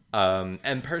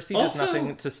Percy does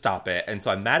nothing to stop it. And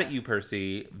so I'm mad at you,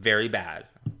 Percy. Very bad.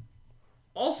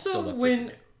 Also,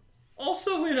 when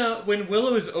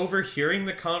Willow is overhearing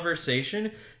the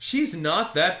conversation, she's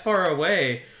not that far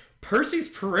away. Percy's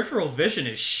peripheral vision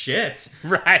is shit.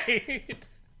 Right.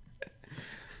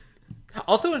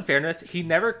 Also, in fairness, he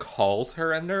never calls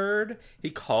her a nerd. He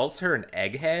calls her an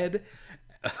egghead.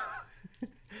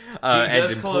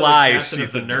 And implies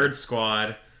she's a nerd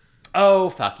squad.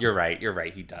 Oh, fuck, you're right,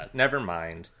 he does. Never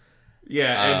mind.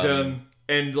 Yeah,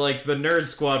 and like the nerd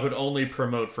squad would only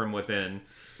promote from within.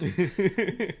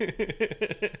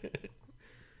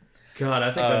 God,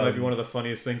 I think that might be one of the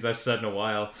funniest things I've said in a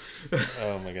while.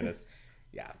 Oh my goodness.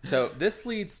 Yeah. So this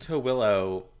leads to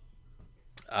Willow.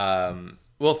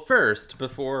 Well, first,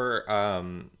 before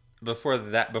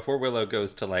Willow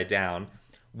goes to lie down,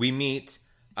 we meet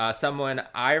someone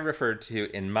I referred to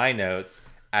in my notes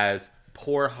as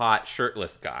poor hot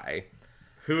shirtless guy.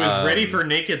 Who is ready for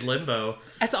naked limbo.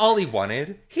 That's all he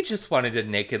wanted. He just wanted a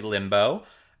naked limbo.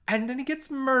 And then he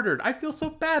gets murdered. I feel so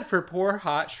bad for poor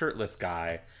hot shirtless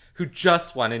guy who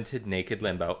just wanted to naked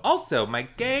limbo. Also, my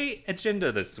gay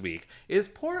agenda this week is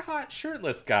poor hot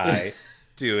shirtless guy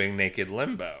doing naked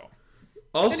limbo.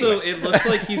 Also, anyway. It looks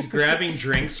like he's grabbing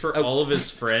drinks for all of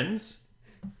his friends.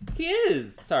 He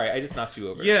is. Sorry, I just knocked you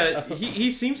over. Yeah,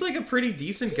 he seems like a pretty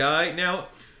decent guy. Now,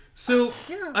 so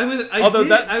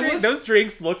yeah. Those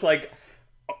drinks looked like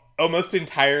almost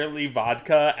entirely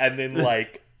vodka and then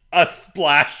like a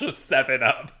splash of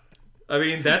 7-Up. I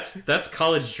mean, that's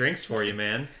college drinks for you,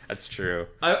 man. That's true.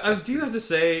 I do have to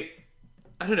say,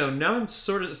 I don't know, now I'm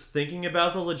sort of thinking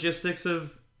about the logistics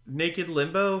of naked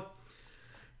limbo.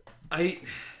 I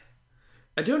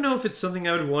don't know if it's something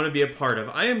I would want to be a part of.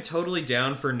 I am totally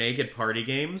down for naked party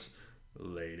games,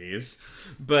 ladies.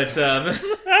 But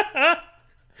I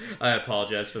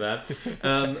apologize for that.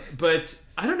 But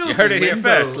I don't know. You heard it here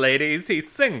first, ladies.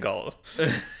 He's single.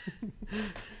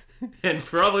 And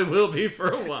probably will be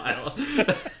for a while.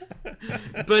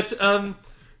 But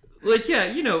like, yeah,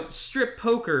 you know, strip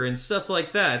poker and stuff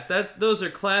like that. Those are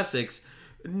classics.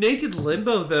 Naked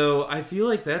limbo, though, I feel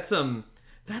like that's a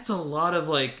lot of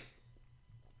like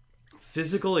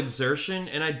physical exertion,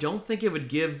 and I don't think it would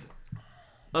give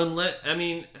I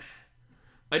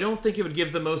don't think it would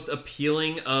give the most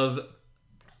appealing of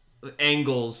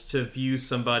angles to view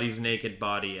somebody's naked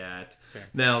body at.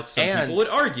 Now, some people would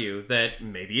argue that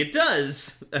maybe it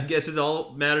does. I guess it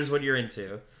all matters what you're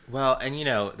into. Well, and you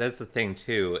know, that's the thing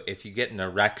too. If you get an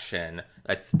erection,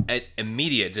 that's an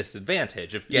immediate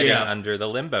disadvantage of getting under the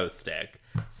limbo stick.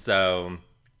 So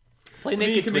play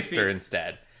Naked Twister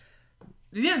instead.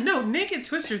 Yeah, no, Naked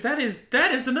Twister, that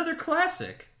is another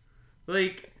classic.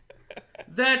 Like,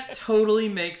 that totally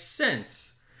makes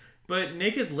sense. But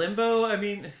Naked Limbo, I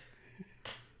mean,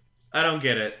 I don't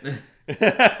get it.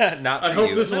 I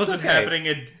hope this wasn't happening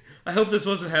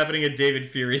at David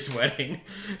Fury's wedding.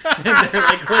 And they're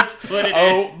like, let's put it in.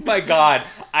 Oh my god.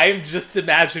 I'm just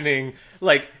imagining,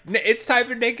 like, it's time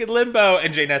for Naked Limbo,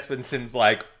 and Jane Espenson's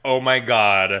like, oh my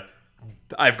god,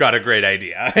 I've got a great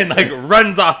idea, and like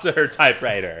runs off to her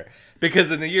typewriter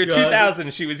because in the year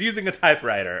 2000 she was using a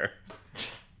typewriter.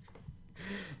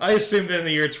 I assume that in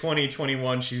the year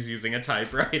 2021 she's using a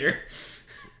typewriter.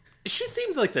 She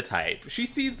seems like the type.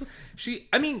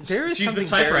 I mean, there is she's something the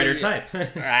typewriter very,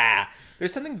 type.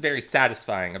 There's something very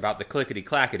satisfying about the clickety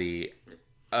clackety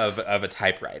of a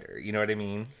typewriter. You know what I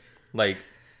mean? Like,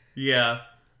 yeah.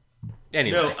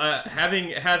 Anyway, no.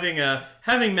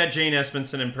 Having met Jane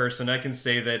Espenson in person, I can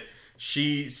say that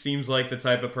she seems like the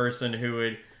type of person who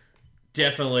would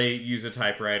definitely use a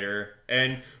typewriter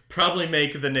and probably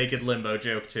make the naked limbo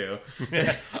joke too.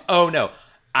 Oh no,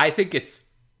 I think it's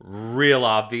real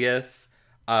obvious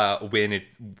when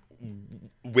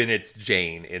it's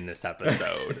Jane in this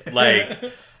episode. Like,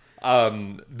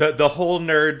 the whole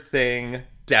nerd thing,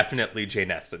 definitely Jane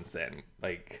Espenson.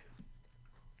 Like,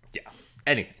 yeah.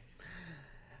 Anyway.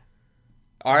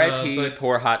 R.I.P.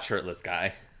 Poor hot shirtless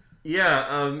guy.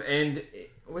 Yeah, and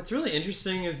what's really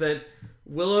interesting is that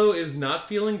Willow is not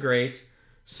feeling great,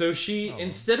 so she,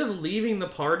 instead of leaving the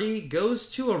party, goes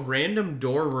to a random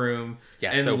door room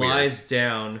and lies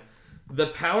down. The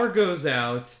power goes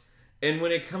out, and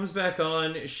when it comes back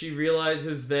on, she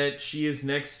realizes that she is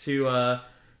next to a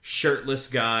shirtless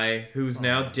guy who's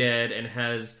now dead and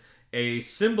has a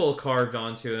symbol carved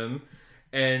onto him.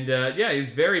 And,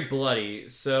 he's very bloody,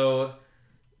 so...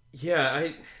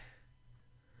 Yeah,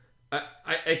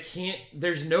 I can't...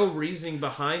 There's no reasoning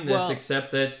behind this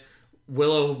except that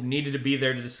Willow needed to be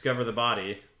there to discover the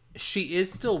body. She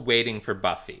is still waiting for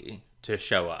Buffy to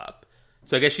show up.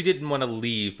 So I guess she didn't want to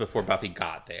leave before Buffy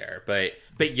got there. But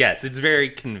yes, it's very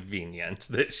convenient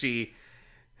that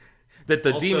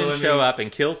the demons show up and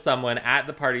kill someone at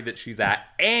the party that she's at,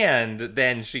 and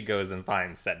then she goes and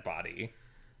finds said body.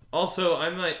 Also,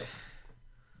 I'm like...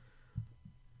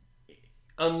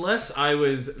 Unless I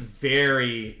was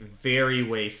very, very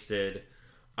wasted,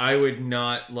 I would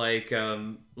not lie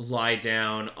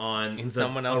down on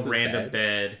a random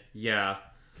bed. Yeah.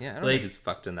 Yeah, I don't know who's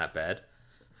fucked in that bed.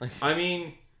 I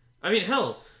mean,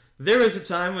 hell, there was a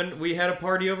time when we had a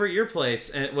party over at your place,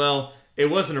 and well,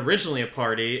 it wasn't originally a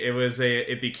party.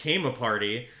 It became a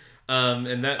party.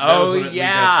 And that was when we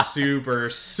got super,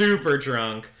 super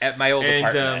drunk at my old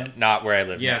apartment, not where I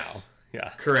live now. Yeah,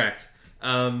 correct.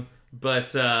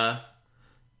 But yeah,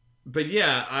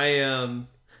 I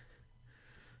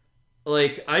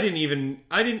didn't even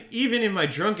in my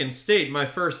drunken state, my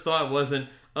first thought wasn't,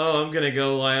 oh, I'm gonna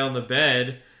go lie on the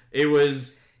bed. It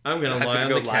was, I'm gonna lie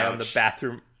on the couch. Lie on the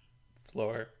bathroom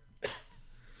floor.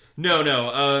 No.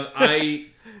 I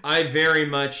very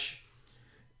much,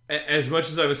 as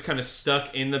as I was kind of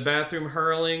stuck in the bathroom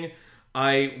hurling,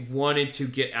 I wanted to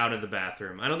get out of the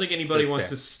bathroom. I don't think anybody wants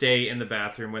to stay in the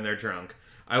bathroom when they're drunk.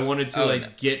 I wanted to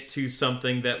get to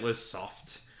something that was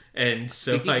soft, and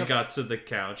so I got to the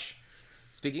couch.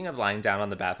 Speaking of lying down on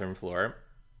the bathroom floor,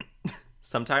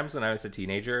 sometimes when I was a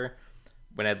teenager,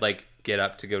 when I'd get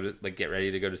up to go to get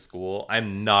ready to go to school,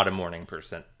 I'm not a morning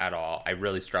person at all. I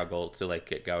really struggle to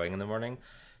get going in the morning.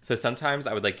 So sometimes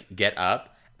I would get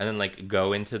up and then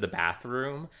go into the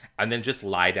bathroom and then just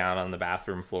lie down on the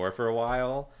bathroom floor for a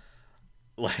while,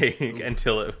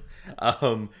 until it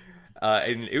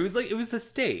and it was a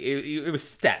state. It was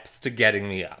steps to getting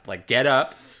me up. Get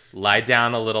up, lie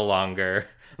down a little longer.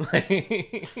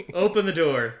 Open the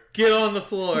door. Get on the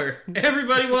floor.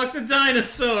 Everybody walk the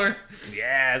dinosaur.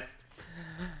 Yes.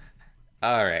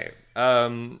 All right.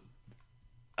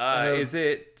 Is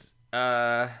it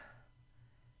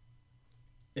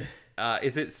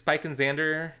Spike and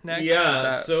Xander next?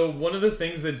 Yeah. So one of the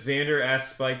things that Xander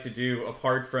asked Spike to do,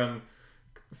 apart from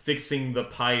fixing the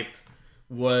pipe,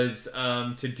 was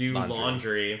to do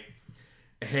laundry.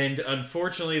 And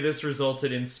unfortunately, this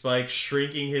resulted in Spike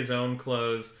shrinking his own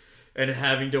clothes and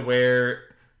having to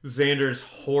wear Xander's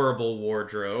horrible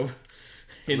wardrobe.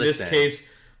 In this case,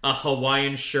 a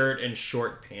Hawaiian shirt and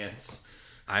short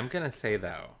pants. I'm going to say,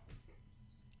 though,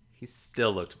 he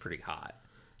still looked pretty hot.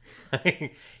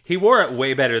 He wore it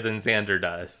way better than Xander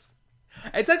does.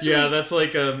 It's actually... Yeah, that's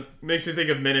makes me think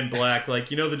of Men in Black.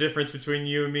 The difference between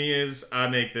you and me is I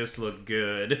make this look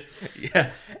good. Yeah,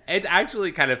 it's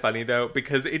actually kind of funny, though,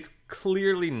 because it's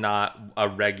clearly not a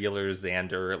regular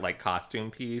Xander,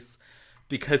 costume piece,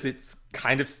 because it's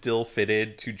kind of still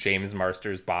fitted to James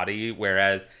Marsters' body,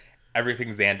 whereas everything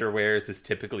Xander wears is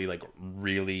typically,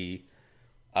 really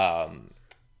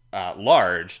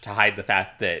large to hide the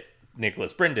fact that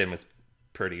Nicholas Brendon was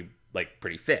pretty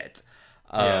fit.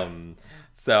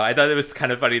 So I thought it was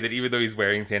kind of funny that even though he's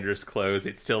wearing Xander's clothes,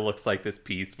 it still looks like this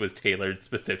piece was tailored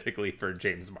specifically for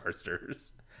James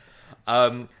Marsters.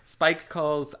 Spike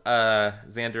calls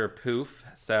Xander poof,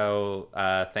 so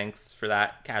thanks for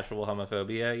that casual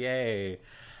homophobia. Yay.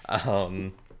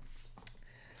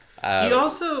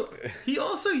 He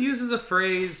also uses a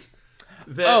phrase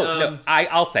that no,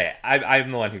 I'll say it. I'm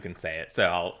the one who can say it, so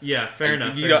I'll fair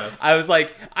enough. I was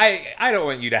like, I don't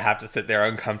want you to have to sit there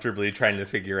uncomfortably trying to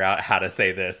figure out how to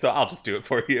say this, so I'll just do it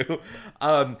for you.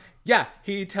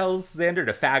 He tells Xander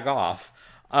to fag off.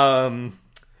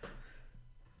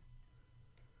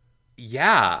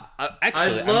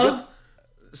 Actually,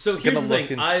 so here's the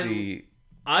thing.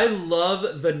 I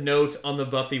love the note on the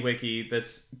Buffy wiki.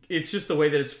 It's just the way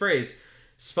that it's phrased.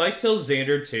 Spike tells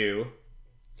Xander to,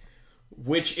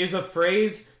 which is a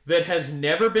phrase that has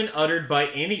never been uttered by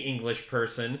any English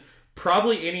person,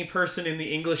 probably any person in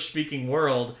the English-speaking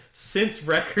world since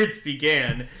records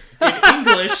began.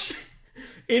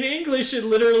 In English, it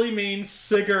literally means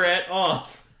cigarette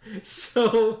off.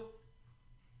 So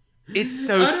it's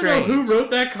so strange. I don't know who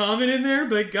wrote that comment in there,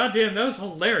 but goddamn, that was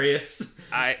hilarious.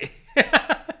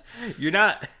 You're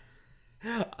not.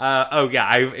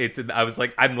 I was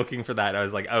like, I'm looking for that. I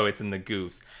was like, oh, it's in the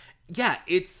Goofs. Yeah,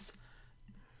 it's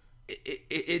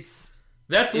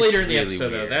that's later in the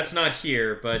episode weird. Though. That's not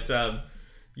here, but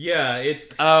it's.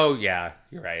 Oh yeah,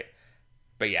 you're right.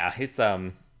 But yeah, it's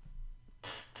a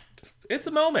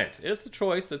moment. It's a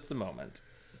choice. It's a moment.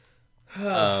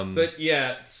 But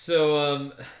yeah,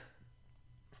 so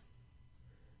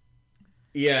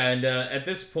and at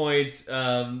this point,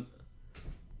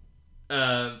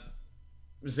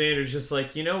 Xander's just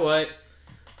like, you know what?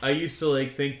 I used to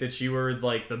like think that you were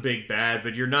like the big bad,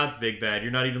 but you're not the big bad.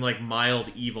 You're not even like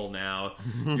mild evil now.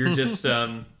 You're just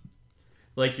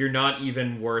like you're not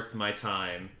even worth my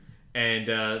time. And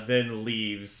then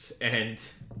leaves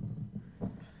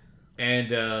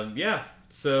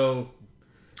so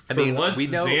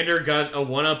Xander got a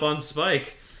one-up on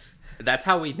Spike. That's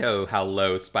how we know how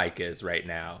low Spike is right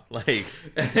now. Like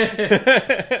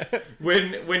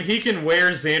when he can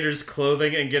wear Xander's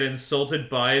clothing and get insulted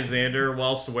by Xander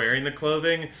whilst wearing the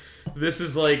clothing, this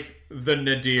is like the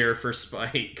nadir for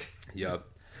Spike. Yep.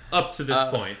 Up to this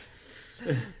point.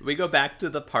 We go back to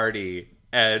the party,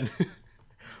 and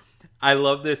I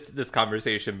love this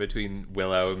conversation between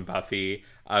Willow and Buffy,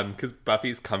 because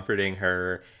Buffy's comforting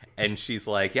her, and she's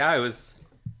like, yeah, I was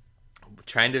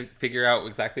trying to figure out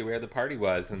exactly where the party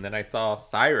was, and then I saw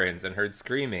sirens and heard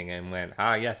screaming and went,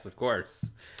 yes, of course.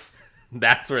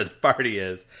 That's where the party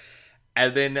is.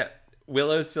 And then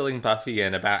Willow's filling Buffy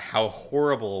in about how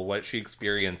horrible what she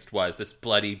experienced was. This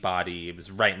bloody body, it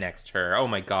was right next to her. Oh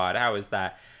my god, how is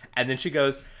that? And then she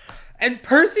goes, and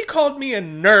Percy called me a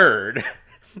nerd.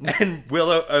 And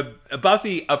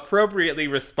Buffy appropriately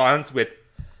responds with,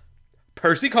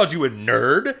 Percy called you a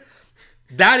nerd?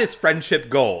 That is friendship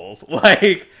goals.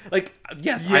 Like,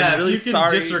 yes, yeah, I'm really if you can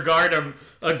sorry. Disregard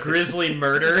a grisly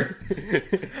murder.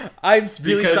 I'm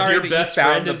really sorry your that best you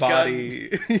found friend the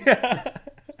body. Yeah.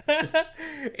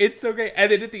 It's so great. And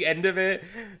then at the end of it,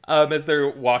 as they're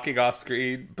walking off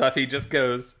screen, Buffy just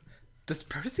goes, does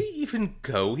Percy even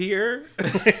go here?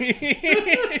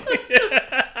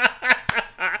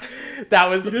 That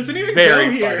was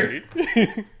very funny.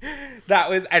 That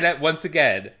was, and once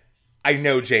again, I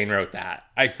know Jane wrote that.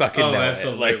 I fucking know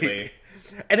absolutely. It.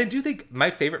 And I do think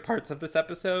my favorite parts of this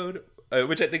episode,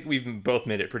 which I think we've both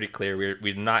made it pretty clear,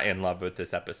 we're not in love with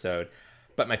this episode,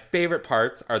 but my favorite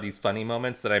parts are these funny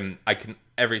moments that I can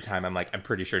every time I'm like, I'm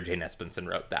pretty sure Jane Espenson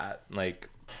wrote that. Like,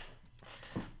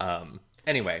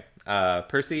 anyway,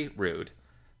 Percy, rude.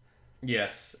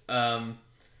 Yes. Riley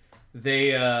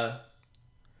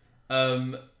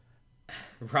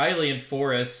and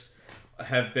Forrest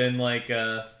have been like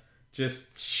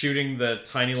just shooting the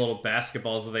tiny little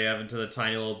basketballs that they have into the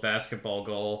tiny little basketball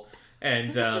goal,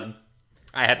 and I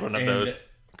had one of those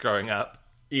growing up.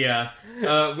 Yeah,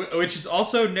 which is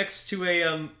also next to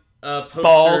a poster.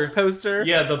 Balls poster.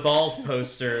 Yeah, the balls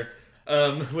poster,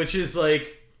 which is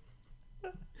like,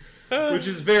 which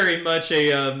is very much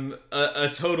a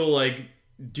total like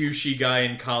douchey guy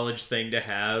in college thing to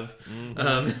have.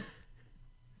 Mm-hmm.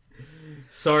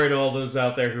 Sorry to all those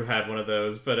out there who had one of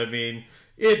those, but I mean,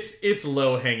 it's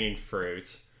low hanging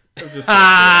fruit. I'm just gonna say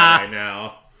that right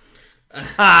now.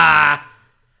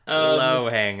 Low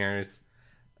hangers.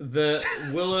 The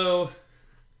Willow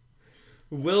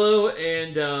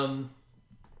and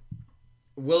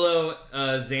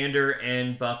Xander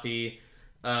and Buffy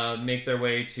make their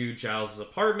way to Giles'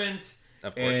 apartment,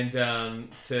 of course, and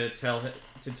to tell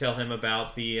him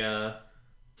about the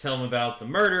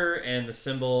murder and the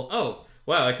symbol. Oh,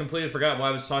 Wow, I completely forgot why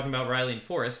I was talking about Riley and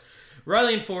Forrest.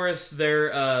 Riley and Forrest,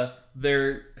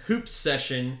 their hoops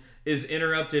session is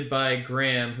interrupted by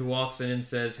Graham, who walks in and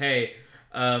says, "Hey,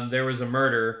 there was a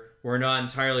murder. We're not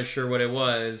entirely sure what it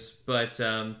was, but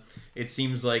it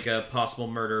seems like a possible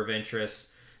murder of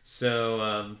interest."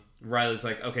 So Riley's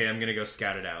like, "Okay, I'm gonna go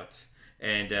scout it out."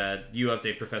 And you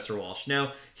update Professor Walsh.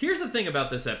 Now, here's the thing about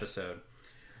this episode.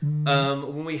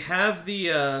 When we have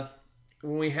the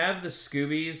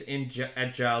Scoobies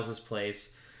at Giles's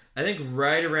place, I think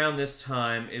right around this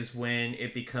time is when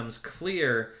it becomes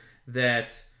clear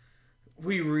that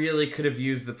we really could have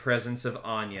used the presence of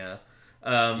Anya.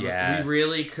 Yes. We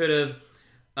really could have.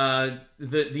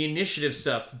 The initiative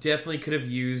stuff definitely could have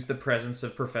used the presence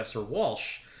of Professor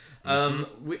Walsh. And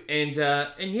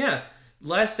yeah.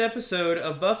 Last episode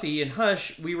of Buffy and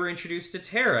Hush, we were introduced to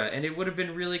Tara, and it would have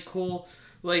been really cool.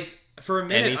 Like, for a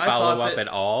minute, Any follow-up at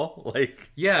all? Like,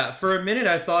 yeah, for a minute,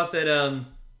 I thought that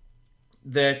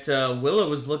Willow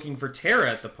was looking for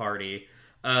Tara at the party,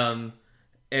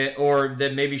 or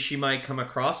that maybe she might come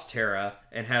across Tara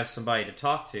and have somebody to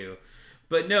talk to.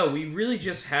 But no, we really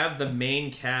just have the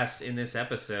main cast in this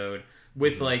episode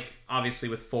with, like, obviously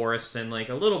with Forrest and, like,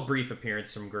 a little brief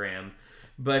appearance from Graham.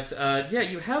 But, yeah,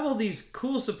 you have all these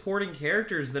cool supporting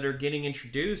characters that are getting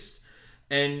introduced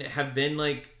and have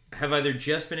either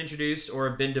just been introduced or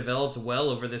have been developed well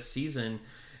over this season.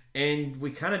 And we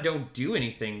kind of don't do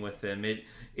anything with them.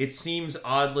 It seems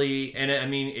oddly, and I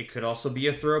mean, it could also be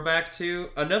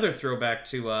another throwback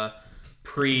to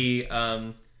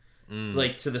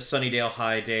like to the Sunnydale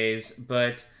High days.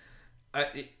 But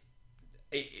I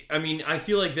mean, I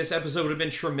feel like this episode would have been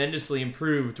tremendously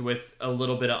improved with a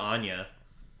little bit of Anya.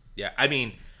 Yeah, I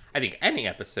mean, I think any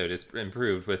episode is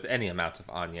improved with any amount of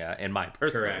Anya, in my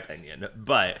personal opinion.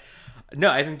 But no,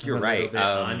 I think you're right.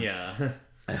 Anya.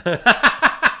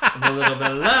 A little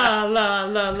bit la la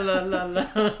la la la la.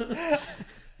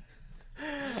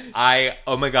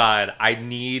 Oh my god, I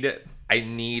need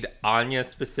Anya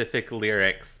specific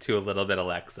lyrics to a little bit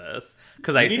Alexis,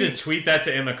 because I need to tweet that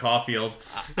to Emma Caulfield.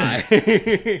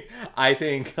 I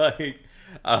think like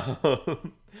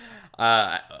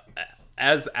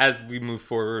as we move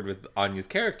forward with Anya's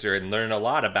character and learn a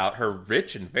lot about her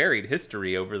rich and varied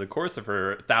history over the course of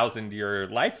her 1,000-year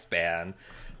lifespan,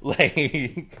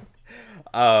 like,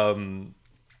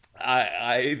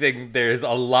 I think there's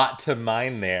a lot to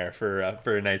mine there for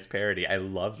a nice parody. I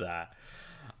love that.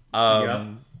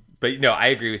 But no, I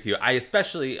agree with you. I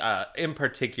especially, in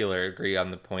particular, agree on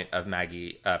the point of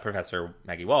Professor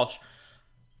Maggie Walsh.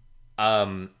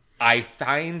 I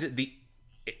find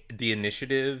the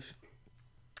initiative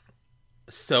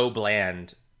so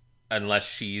bland unless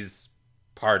she's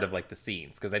part of like the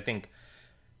scenes, because I think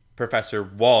Professor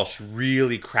Walsh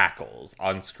really crackles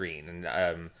on screen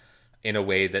and in a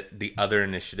way that the other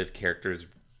initiative characters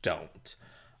don't.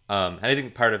 And I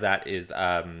think part of that is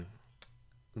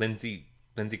Lindsay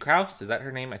Krause, is that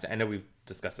her name? I know we've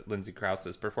discussed it. Lindsay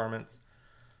Krause's performance.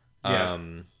 Yeah.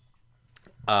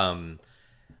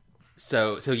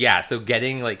 So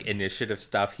getting like initiative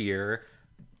stuff here,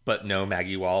 but no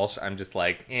Maggie Walsh, I'm just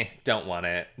like, don't want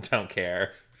it, don't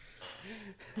care.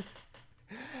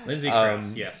 Lindsay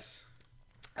Krause, yes.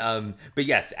 But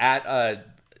yes, at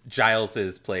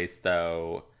Giles's place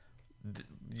though,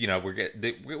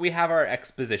 we have our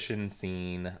exposition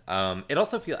scene. It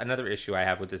also feels, another issue I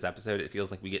have with this episode, it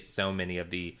feels like we get so many of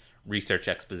the research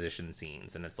exposition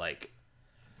scenes, and it's like,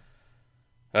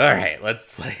 all right,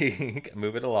 let's like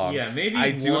move it along. Yeah, maybe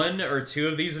one or two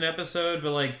of these an episode,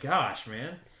 but like, gosh,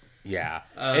 man. Yeah,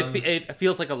 it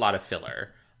feels like a lot of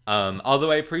filler.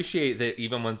 Although I appreciate that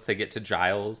even once they get to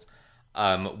Giles,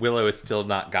 Willow has still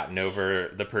not gotten over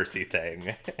the Percy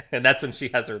thing. And that's when she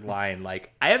has her line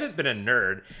like, I haven't been a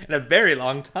nerd in a very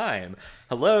long time.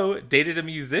 Hello, dated a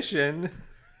musician.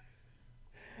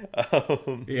 Yeah.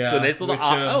 So nice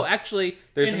little... actually,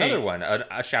 there's another one.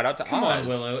 A shout out to Come Oz. on,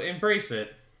 Willow. Embrace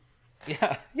it.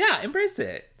 Yeah, embrace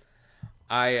it.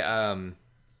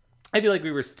 I feel like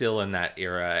we were still in that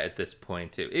era at this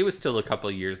point. It was still a couple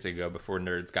of years ago before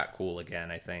nerds got cool again,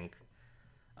 I think.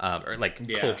 Or like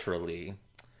culturally.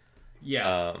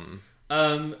 Yeah.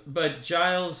 But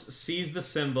Giles sees the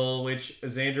symbol, which,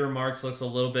 as Andrew remarks, looks a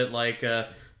little bit like the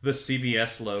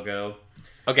CBS logo.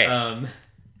 Okay.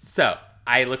 So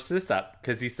I looked this up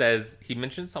because he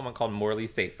mentioned someone called Morley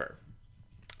Safer.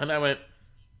 And I went,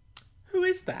 who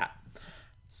is that?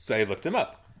 So I looked him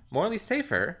up. Morley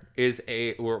Safer he's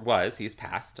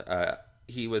passed.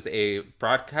 He was a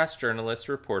broadcast journalist,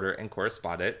 reporter, and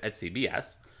correspondent at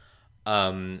CBS.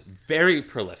 Very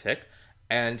prolific.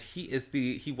 And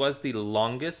he was the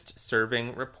longest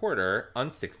serving reporter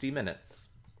on 60 Minutes.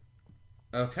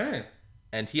 Okay.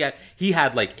 And he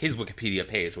had like his Wikipedia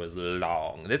page was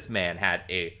long. This man had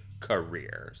a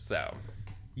career. So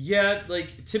yeah,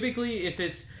 like typically if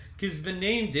it's because the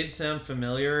name did sound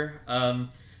familiar. But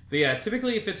yeah,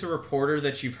 typically if it's a reporter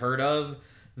that you've heard of,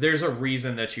 there's a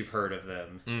reason that you've heard of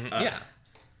them. yeah.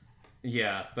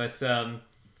 Yeah, but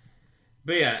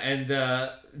yeah,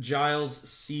 and Giles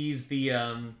sees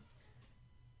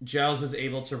Giles is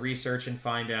able to research and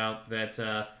find out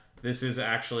that this is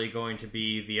actually going to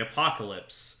be the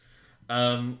apocalypse.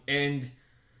 And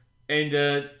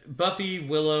Buffy,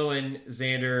 Willow, and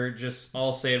Xander just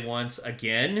all say it once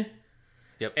again.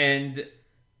 Yep. And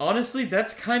honestly,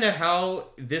 that's kind of how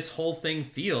this whole thing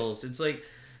feels. It's like,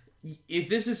 if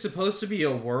this is supposed to be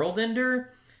a world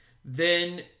ender,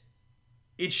 then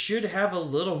it should have a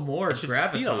little more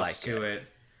gravitas like to it.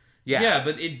 Yeah,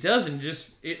 but it doesn't.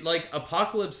 Like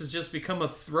apocalypse has just become a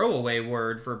throwaway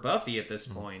word for Buffy at this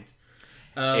point.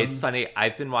 It's funny.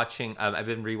 I've been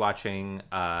rewatching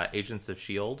Agents of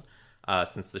Shield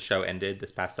since the show ended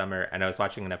this past summer, and I was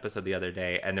watching an episode the other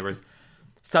day, and there was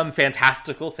some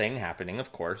fantastical thing happening,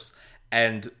 of course,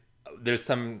 and there's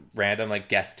some random like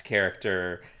guest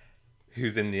character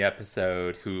who's in the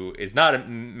episode who is not a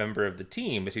member of the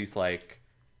team, but who's like,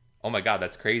 oh my god,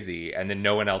 that's crazy. And then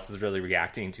no one else is really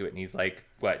reacting to it. And he's like,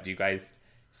 what, do you guys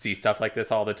see stuff like this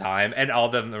all the time? And all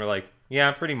of them are like,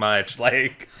 yeah, pretty much.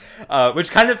 Like,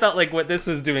 which kind of felt like what this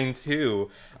was doing too.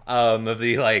 Of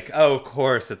the like, oh, of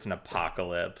course it's an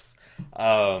apocalypse.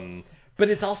 But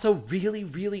it's also really,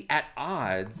 really at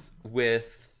odds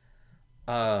with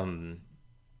how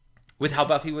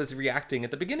Buffy was reacting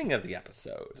at the beginning of the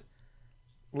episode.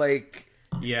 Like,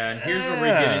 yeah, and here's where we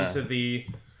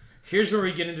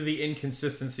get into the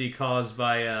inconsistency caused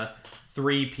by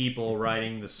 3 people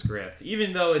writing the script.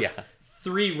 Even though it's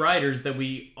 3 writers that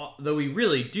we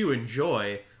really do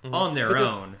enjoy on their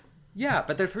own. Yeah,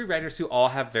 but they're 3 writers who all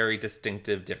have very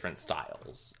distinctive different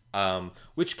styles,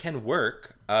 which can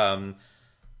work.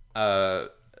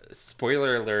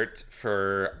 Spoiler alert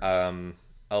for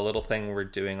a little thing we're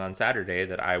doing on Saturday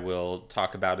that I will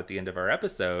talk about at the end of our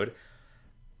episode.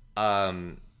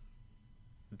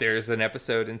 There's an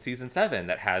episode in season 7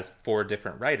 that has 4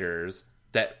 different writers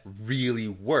that really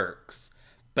works,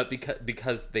 but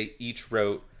because they each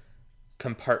wrote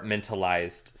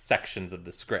compartmentalized sections of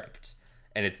the script,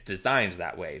 and it's designed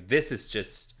that way. This is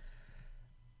just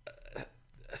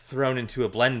thrown into a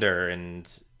blender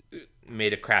and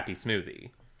made a crappy smoothie.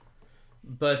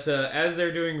 But as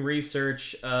they're doing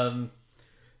research,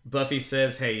 Buffy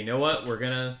says, "Hey, you know what? We're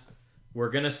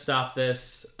gonna stop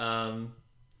this."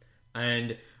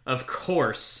 And of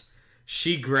course,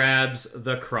 she grabs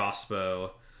the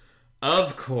crossbow.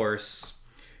 Of course,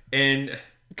 and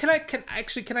can I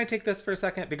take this for a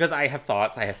second, because I have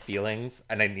thoughts, I have feelings,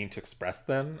 and I need to express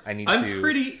them. I'm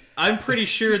pretty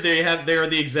sure they are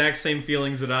the exact same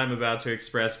feelings that I'm about to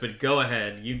express. But go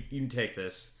ahead, you can take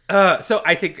this. So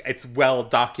I think it's well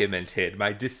documented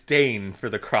my disdain for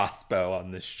the crossbow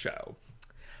on this show,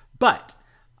 but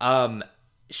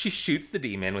she shoots the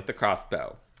demon with the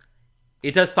crossbow.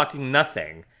 It does fucking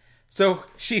nothing. So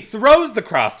she throws the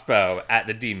crossbow at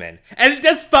the demon, and it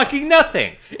does fucking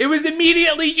nothing. It was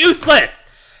immediately useless.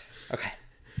 Okay.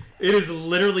 It is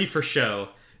literally for show.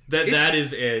 That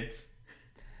is it.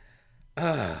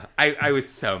 I was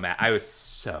so mad. I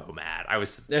was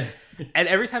just... And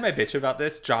every time I bitch about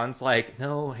this, John's like,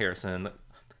 no, Harrison,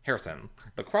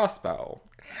 the crossbow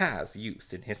has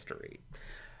use in history.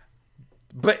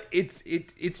 But its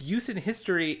use in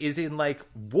history is in like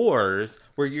wars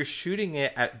where you're shooting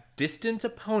it at distant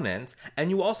opponents, and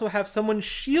you also have someone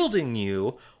shielding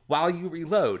you while you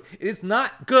reload. It is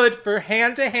not good for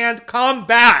hand-to-hand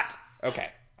combat. Okay,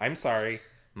 I'm sorry.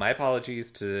 My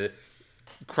apologies to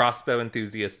crossbow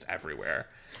enthusiasts everywhere.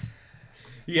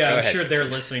 Yeah, I'm sure they're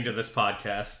listening to this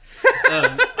podcast.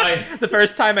 The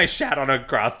first time I shat on a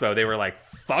crossbow, they were like,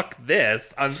 fuck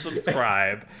this,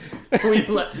 unsubscribe.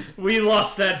 we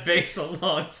lost that base a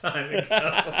long time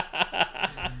ago.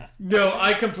 No,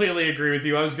 I completely agree with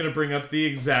you. I was going to bring up the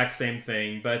exact same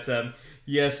thing. But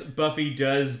yes, Buffy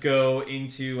does go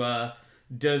into,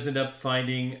 does end up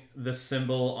finding the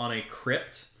symbol on a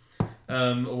crypt.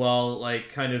 While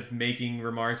like kind of making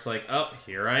remarks like, "Oh,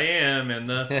 here I am in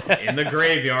the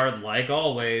graveyard, like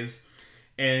always,"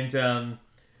 and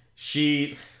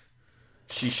she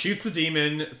shoots the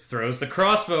demon, throws the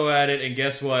crossbow at it, and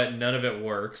guess what? None of it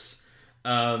works.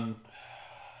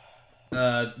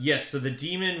 Yes, so the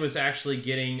demon was actually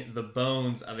getting the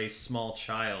bones of a small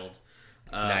child,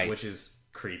 nice. Which is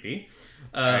creepy.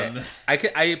 I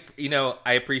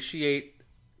appreciate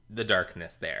the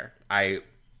darkness there.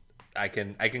 I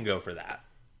can go for that.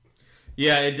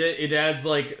 Yeah, it adds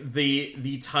like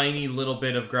the tiny little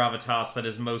bit of gravitas that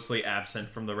is mostly absent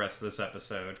from the rest of this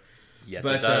episode. Yes,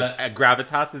 But, it does.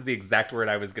 Gravitas is the exact word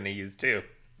I was going to use too.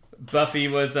 Buffy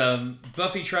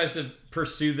tries to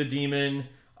pursue the demon,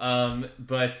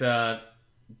 but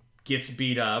gets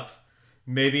beat up.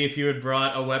 Maybe if you had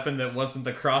brought a weapon that wasn't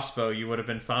the crossbow, you would have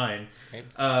been fine.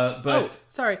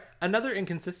 Sorry, another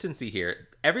inconsistency here.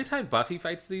 Every time Buffy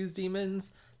fights these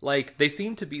demons, like, they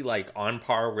seem to be, like, on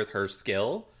par with her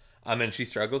skill, and she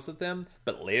struggles with them.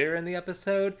 But later in the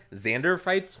episode, Xander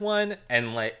fights one,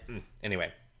 and, like,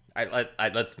 anyway,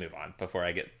 let's move on before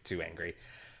I get too angry.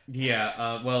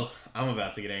 Yeah, well, I'm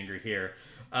about to get angry here.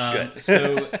 Good.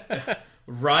 So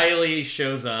Riley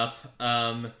shows up,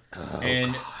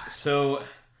 so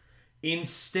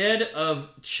instead of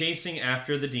chasing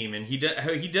after the demon, he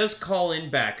does call in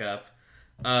backup,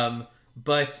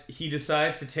 but he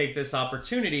decides to take this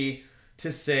opportunity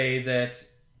to say that,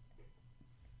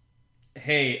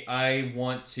 hey, I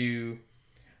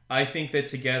think that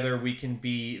together we can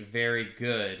be very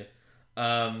good,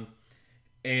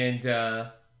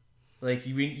 like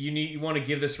you want to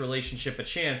give this relationship a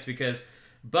chance, because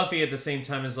Buffy at the same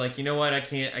time is like, you know what, I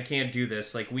can't do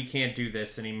this. Like, we can't do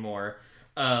this anymore.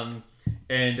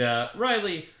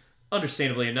 Riley,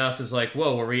 understandably enough, is like,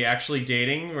 whoa, were we actually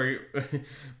dating?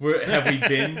 Have we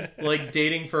been like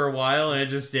dating for a while and I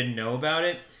just didn't know about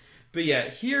it? But yeah,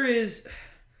 here is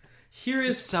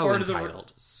so part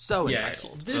entitled.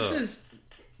 Entitled.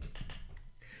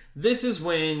 This is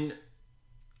when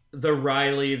the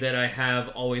Riley that I have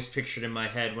always pictured in my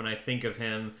head when I think of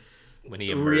him, when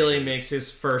he really makes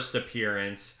his first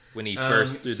appearance. When he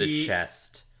bursts through the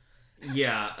chest.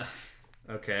 Yeah.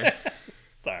 Okay.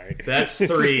 Sorry. That's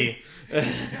 3.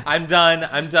 I'm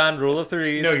done. Rule of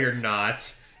 3. No, you're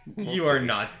not. You are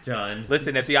not done.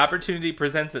 Listen, if the opportunity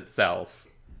presents itself,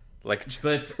 like a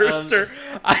chest burster.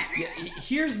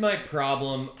 Here's my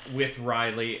problem with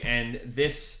Riley, and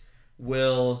this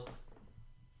will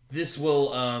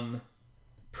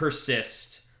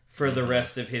persist for the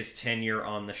rest of his tenure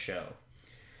on the show.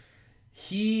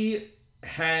 He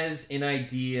has an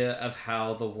idea of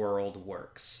how the world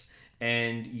works.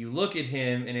 And you look at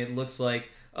him and it looks like,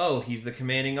 oh, he's a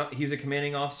commanding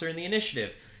officer in the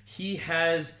Initiative. He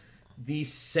has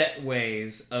these set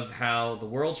ways of how the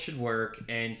world should work,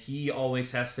 and he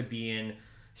always has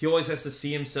to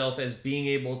see himself as being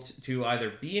able to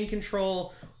either be in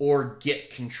control or get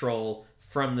control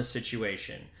from the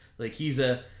situation. Like, he's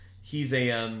a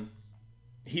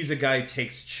guy who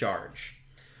takes charge.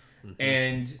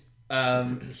 Mm-hmm.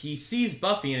 And he sees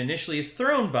Buffy and initially is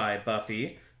thrown by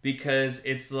Buffy because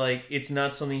it's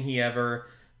not something he ever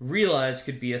realized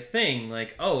could be a thing.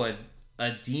 Like, oh,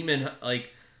 a demon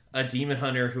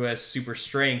hunter who has super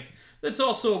strength that's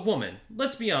also a woman.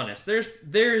 Let's be honest.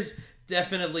 There's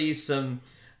definitely some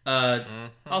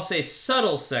I'll say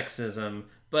subtle sexism,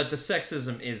 but the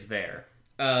sexism is there.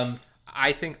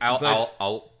 I think I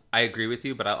agree with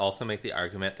you, but I'll also make the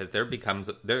argument that there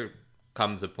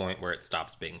comes a point where it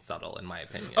stops being subtle, in my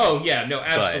opinion. Oh yeah, no,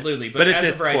 absolutely. But at as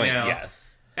this of right point, now, yes.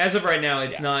 As of right now,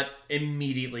 it's not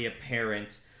immediately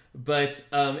apparent. But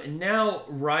now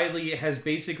Riley has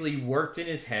basically worked in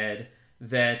his head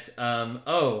that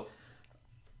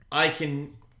I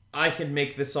can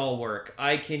make this all work.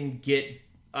 I can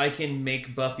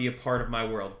make Buffy a part of my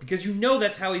world, because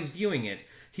that's how he's viewing it.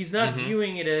 He's not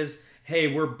viewing it as, hey,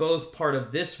 we're both part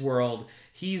of this world.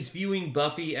 He's viewing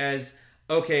Buffy as,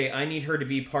 okay, I need her to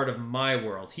be part of my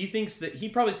world. He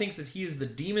probably thinks that he is the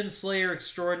demon slayer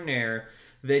extraordinaire,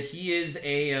 that he is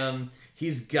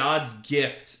he's God's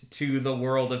gift to the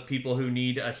world of people who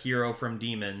need a hero from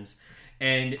demons.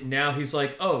 And now he's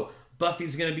like, oh,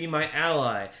 Buffy's going to be my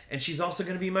ally, and she's also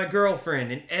going to be my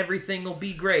girlfriend, and everything will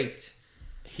be great.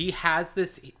 He has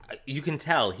this, you can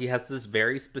tell, he has this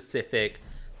very specific,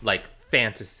 like,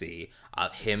 fantasy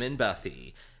of him and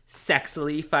Buffy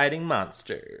sexily fighting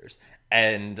monsters.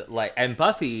 And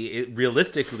Buffy,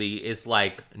 realistically, is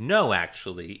like, no,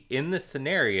 actually, in this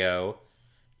scenario,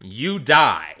 you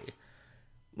die.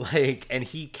 Like, and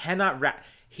he cannot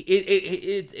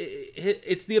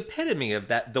it's the epitome of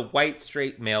that, the white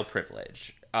straight male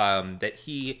privilege. That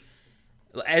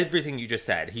everything you just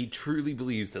said, he truly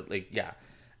believes that, like, yeah.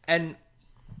 And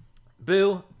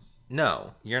Boo,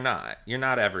 no, you're not. You're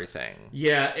not everything.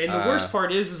 Yeah, and the worst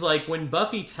part is like when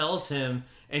Buffy tells him,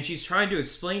 and she's trying to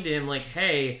explain to him, like,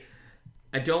 hey,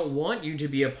 I don't want you to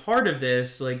be a part of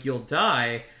this, like, you'll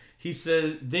die. He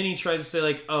tries to say,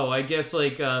 like, oh, I guess,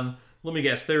 like, let me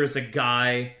guess, there was a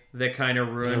guy that kind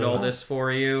of ruined all this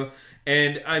for you.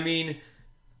 And, I mean,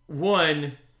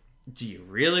 one, do you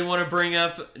really want to bring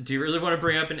up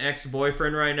an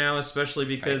ex-boyfriend right now, especially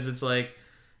because it's like,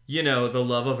 you know, the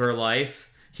love of her life?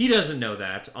 He doesn't know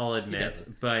that, I'll admit,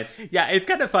 but yeah, it's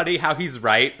kind of funny how he's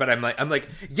right, but I'm like,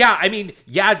 yeah, I mean,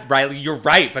 yeah, Riley, you're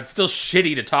right, but still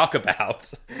shitty to talk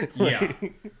about. Yeah.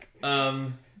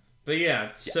 But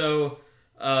yeah, so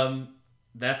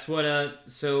that's what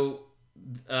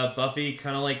Buffy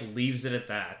kind of like leaves it at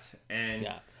that, and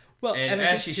yeah, well, and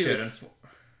as she should.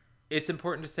 It's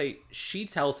important to say she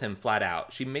tells him flat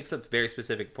out. She makes a very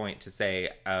specific point to say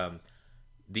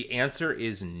the answer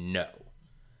is no.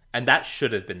 And that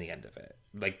should have been the end of it.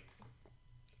 Like,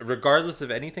 regardless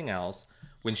of anything else,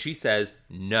 when she says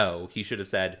no, he should have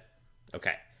said,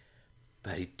 okay.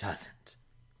 But he doesn't.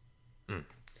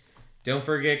 Don't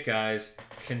forget, guys,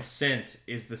 consent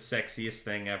is the sexiest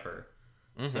thing ever.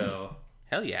 Mm-hmm. So,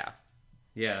 hell yeah.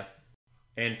 Yeah.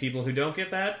 And people who don't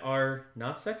get that are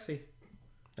not sexy.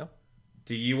 No.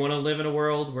 Do you want to live in a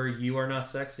world where you are not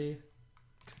sexy?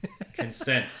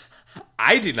 Consent.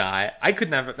 I do not. I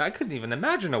couldn't even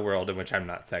imagine a world in which I'm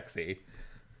not sexy.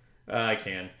 I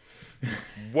can.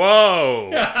 Whoa.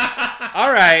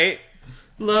 All right.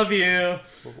 Love you.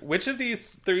 Which of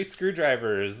these 3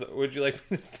 screwdrivers would you like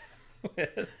me to start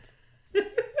with?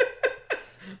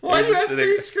 Why do you have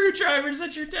 3 screwdrivers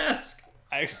at your desk?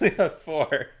 I actually have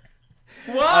 4.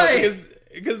 Why?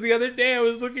 Because the other day I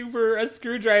was looking for a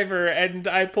screwdriver and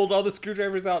I pulled all the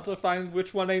screwdrivers out to find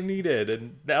which one I needed,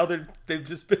 and now they've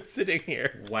just been sitting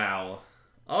here. Wow.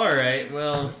 All right.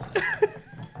 Well,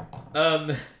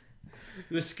 the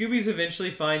Scoobies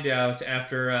eventually find out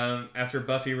after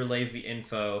Buffy relays the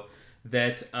info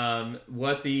that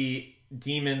what the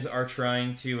demons are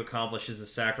trying to accomplish is the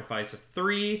sacrifice of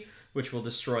 3, which will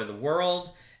destroy the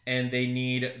world, and they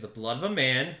need the blood of a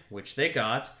man, which they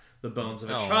got. The bones of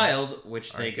a child,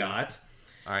 which they got.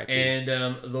 And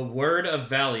the word of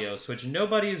Valios, which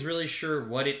nobody is really sure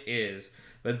what it is.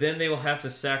 But then they will have to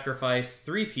sacrifice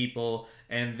 3 people,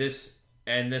 and this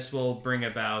will bring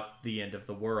about the end of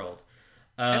the world.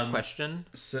 I have a question.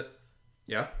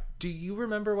 Yeah? Do you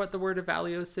remember what the word of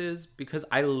Valios is? Because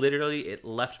it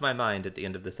left my mind at the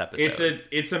end of this episode.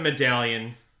 It's a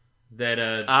medallion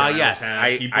that Giles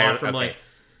had. He bought from like...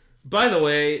 By the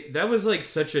way, that was like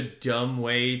such a dumb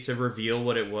way to reveal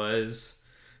what it was.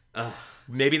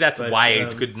 Maybe that's why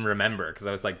I couldn't remember, because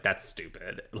I was like, that's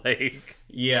stupid. Like,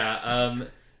 yeah.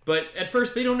 But at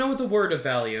first they don't know what the word of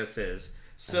Valios is.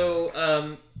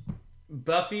 So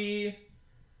Buffy,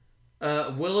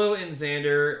 Willow, and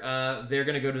Xander, they're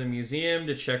gonna go to the museum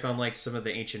to check on like some of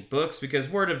the ancient books, because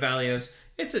word of Valios,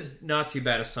 it's a not too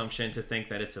bad assumption to think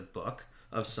that it's a book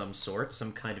of some sort,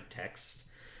 some kind of text.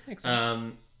 Makes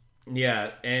sense. Yeah,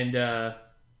 and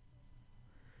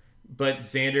but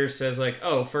Xander says like,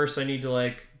 oh, first I need to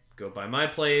like go by my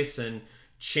place and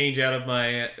pick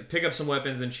up some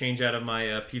weapons and change out of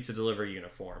my pizza delivery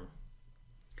uniform.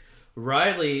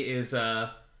 Riley is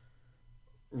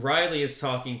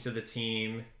talking to the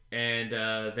team, and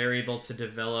they're able to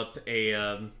develop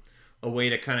a way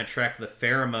to kind of track the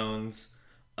pheromones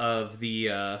of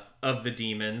the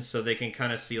demons, so they can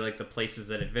kind of see like the places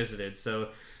that it visited. So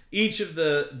each of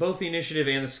both the Initiative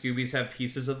and the Scoobies have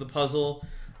pieces of the puzzle.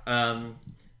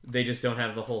 They just don't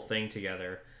have the whole thing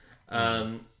together.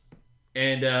 So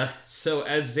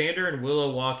as Xander and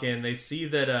Willow walk in, they see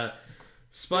that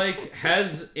Spike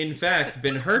has, in fact,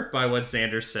 been hurt by what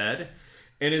Xander said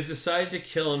and has decided to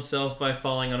kill himself by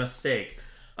falling on a stake.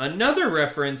 Another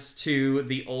reference to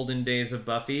the olden days of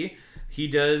Buffy. He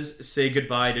does say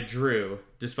goodbye to Drew,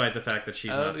 despite the fact that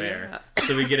she's not there.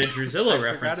 So we get a Drusilla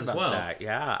reference as well. That.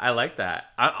 Yeah, I like that.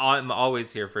 I'm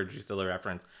always here for a Drusilla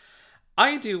reference.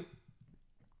 I do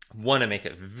want to make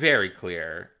it very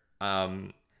clear.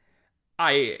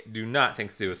 I do not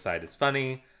think suicide is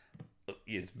funny.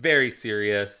 It's very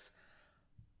serious.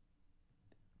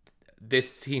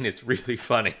 This scene is really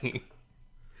funny.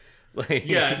 Like,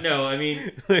 yeah, no, I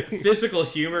mean, physical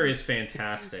humor is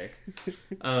fantastic.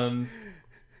 But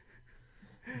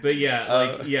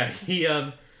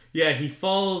he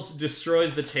falls,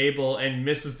 destroys the table, and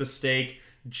misses the stake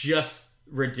just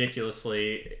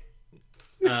ridiculously.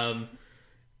 And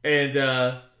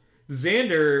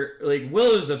Xander, like,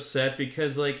 Willow's upset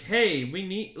because, like, hey,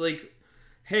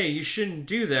 you shouldn't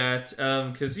do that,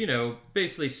 because, you know,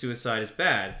 basically suicide is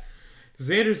bad.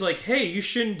 Xander's like, hey, you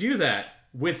shouldn't do that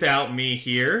without me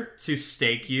here to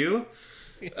stake you.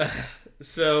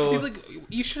 So he's like,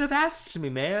 you should have asked me,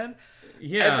 man.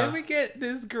 Yeah. And then we get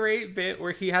this great bit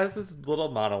where he has this little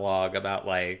monologue about,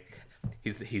 like,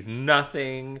 he's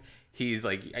nothing. He's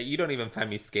like, you don't even find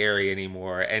me scary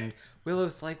anymore. And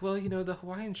Willow's like, well, the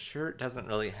Hawaiian shirt doesn't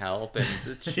really help, and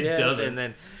the chip, doesn't.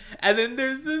 and then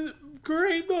there's this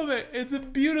great moment. It's a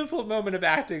beautiful moment of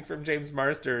acting from James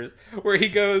Marsters where he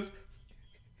goes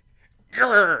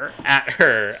grr at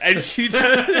her, and she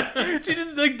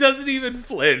just like doesn't even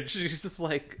flinch. She's just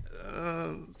like,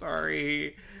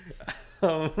 sorry.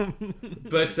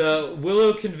 But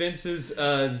Willow convinces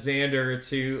Xander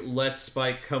to let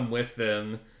Spike come with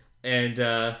them, and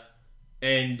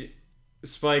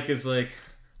Spike is like,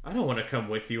 I don't want to come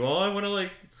with you all. I want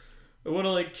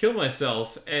to kill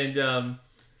myself. And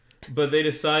but they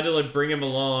decide to like bring him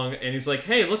along, and he's like,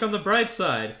 hey, look on the bright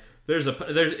side.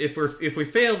 If we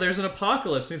fail, there's an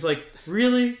apocalypse. And he's like,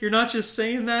 really? You're not just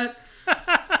saying that?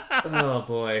 Oh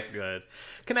boy. Good.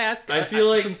 Can I ask? I feel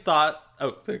like some thoughts.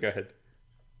 Oh, sorry. Go ahead.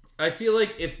 I feel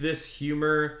like if this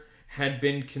humor had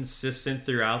been consistent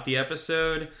throughout the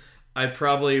episode, I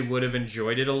probably would have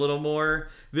enjoyed it a little more.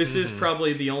 This is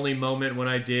probably the only moment when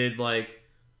I did like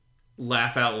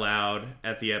laugh out loud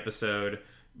at the episode,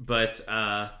 but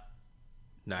yeah,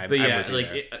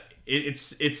 like it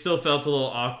still felt a little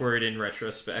awkward in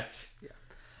retrospect.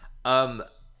 Yeah.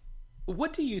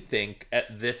 What do you think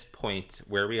at this point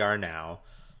where we are now,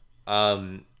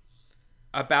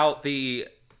 about the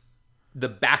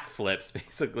backflips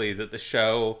basically that the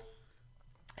show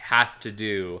has to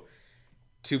do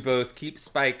to both keep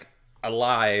Spike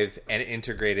alive and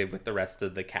integrated with the rest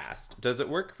of the cast? Does it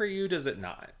work for you? Does it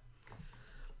not?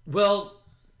 Well,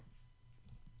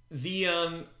 the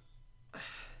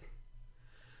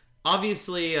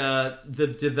obviously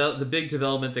the big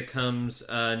development that comes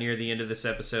near the end of this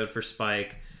episode for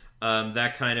Spike,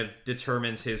 that kind of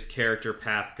determines his character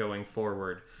path going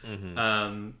forward,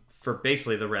 for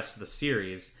basically the rest of the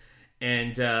series.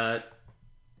 And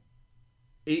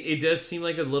it does seem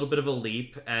like a little bit of a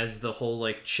leap, as the whole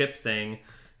like chip thing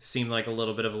seemed like a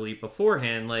little bit of a leap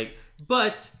beforehand. Like,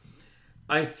 but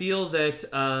I feel that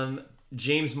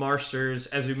James Marsters,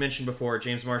 as we mentioned before,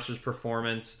 James Marsters'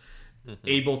 performance,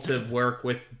 able to work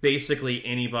with basically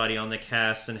anybody on the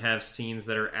cast and have scenes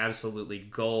that are absolutely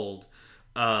gold,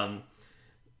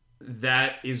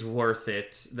 that is worth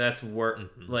it. That's worth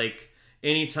like,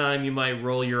 anytime you might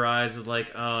roll your eyes at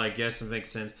like, oh, I guess it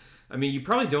makes sense. I mean, you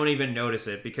probably don't even notice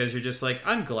it because you're just like,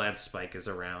 I'm glad Spike is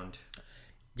around.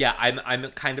 Yeah,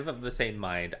 I'm kind of the same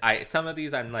mind. Some of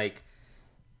these I'm like,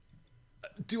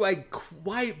 do I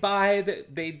quite buy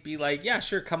that they'd be like, yeah,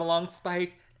 sure, come along,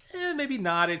 Spike? Maybe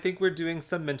not. I think we're doing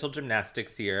some mental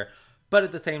gymnastics here. But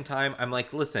at the same time, I'm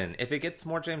like, listen, if it gets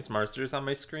more James Marsters on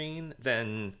my screen,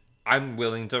 then I'm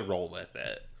willing to roll with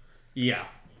it. Yeah.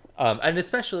 And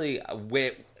especially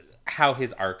with how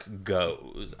his arc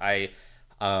goes. Yeah.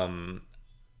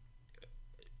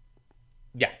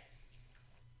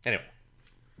 Anyway.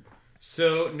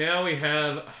 So now we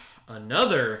have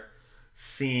another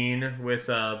scene with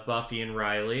Buffy and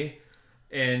Riley.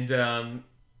 And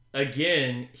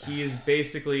again, he's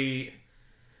basically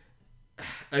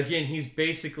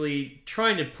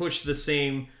trying to push the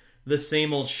same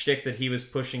old shtick that he was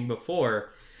pushing before.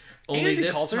 Only and he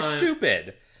calls her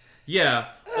stupid. Yeah,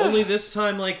 only this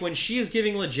time, like, when she is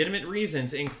giving legitimate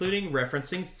reasons, including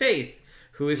referencing Faith,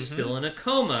 who is still in a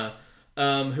coma,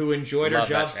 who enjoyed her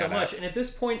job so much. And at this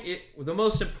point, the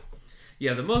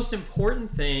most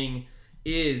important thing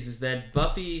is that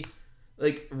Buffy,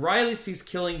 like, Riley sees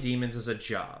killing demons as a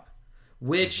job,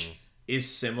 which is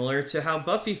similar to how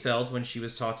Buffy felt when she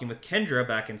was talking with Kendra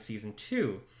back in season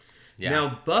 2. Yeah.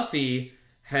 Now, Buffy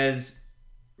has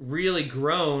really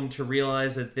grown to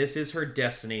realize that this is her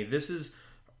destiny. This is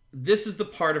the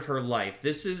part of her life.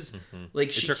 This is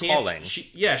like she can't. Calling.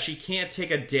 She can't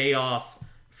take a day off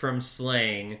from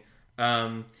slaying.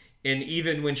 And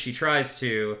even when she tries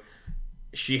to,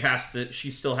 she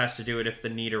still has to do it if the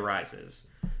need arises.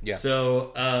 Yeah.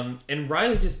 So and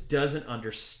Riley just doesn't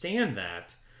understand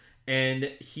that,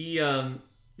 and he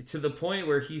to the point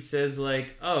where he says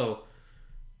like, oh,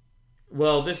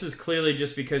 well, this is clearly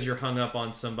just because you're hung up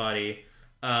on somebody.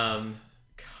 Yeah,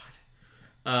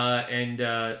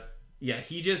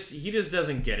 he just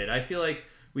doesn't get it. I feel like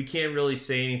we can't really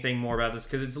say anything more about this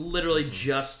because it's literally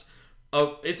just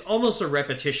it's almost a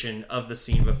repetition of the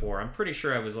scene before. I'm pretty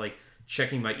sure I was like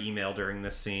checking my email during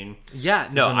this scene. Yeah,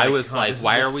 no, I was like,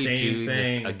 why are we doing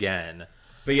this again?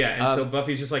 But yeah, and so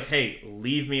Buffy's just like, hey,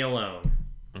 leave me alone.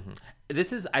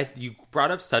 This is you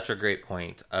brought up such a great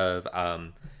point of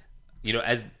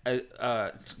as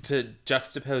to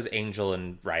juxtapose Angel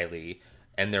and Riley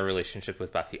and their relationship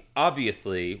with Buffy.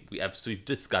 Obviously, we've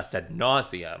discussed ad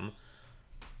nauseum,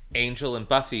 Angel and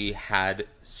Buffy had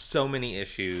so many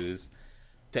issues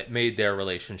that made their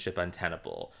relationship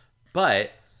untenable.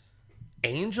 But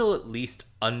Angel at least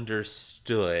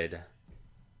understood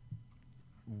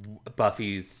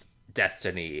Buffy's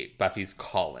destiny, Buffy's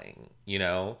calling, you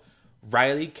know?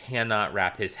 Riley cannot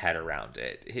wrap his head around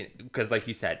it. Because like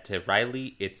you said, to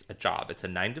Riley, it's a job. It's a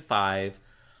 9 to 5.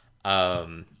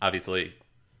 Obviously,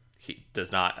 he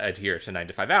does not adhere to 9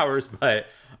 to 5 hours, but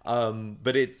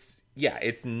it's, yeah,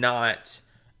 it's not,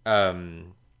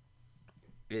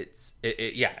 it's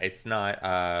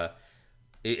not,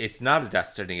 it's not a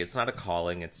destiny. It's not a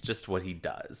calling. It's just what he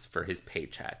does for his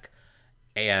paycheck.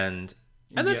 And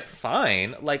that's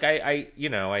fine. Like, I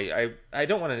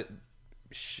don't want to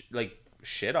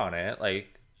shit on it.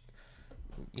 Like,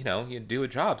 you know, you do a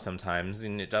job sometimes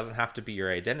and it doesn't have to be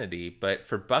your identity. But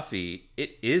for Buffy,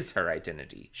 it is her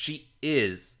identity. She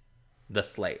is the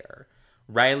Slayer.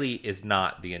 Riley is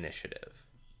not the initiative.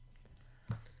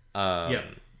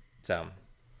 So.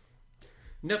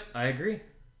 Nope, I agree.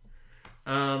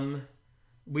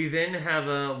 We then have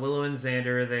Willow and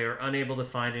Xander. They are unable to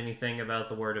find anything about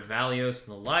the word of Valios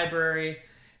in the library.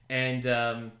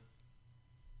 And,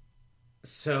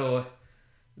 so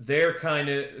they're down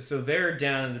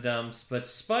in the dumps, but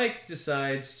Spike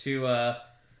decides to,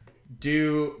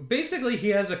 basically he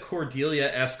has a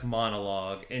Cordelia-esque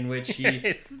monologue in which he...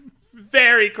 It's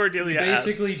very Cordelia-esque.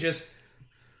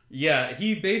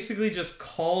 He basically just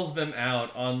calls them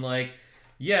out on, like,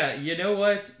 yeah, you know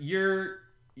what? You're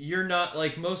not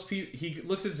like most people. He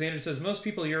looks at Xander and says, most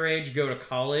people your age go to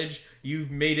college.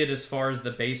 You've made it as far as the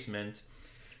basement.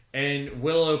 And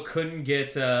Willow couldn't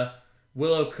get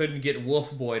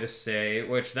Wolf Boy to stay,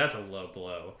 which that's a low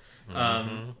blow.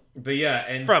 But yeah,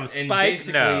 and from Spike,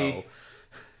 no.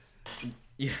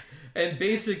 Yeah, and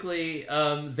basically,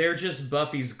 they're just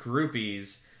Buffy's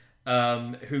groupies,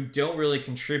 who don't really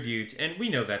contribute, and we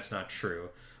know that's not true.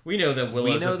 We know that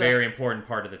Willow's a very important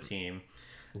part of the team.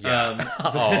 Yeah.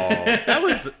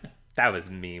 That was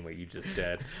mean what you just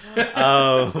did.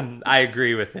 I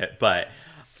agree with it, but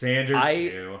Xander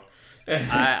too.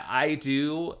 I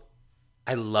do.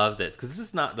 I love this because this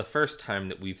is not the first time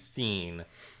that we've seen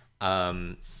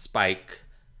Spike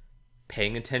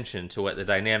paying attention to what the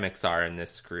dynamics are in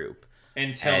this group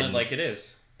and telling it like it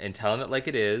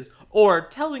is, or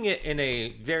telling it in a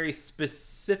very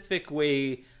specific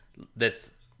way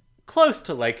that's close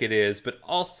to like it is, but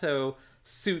also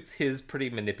suits his pretty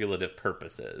manipulative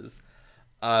purposes.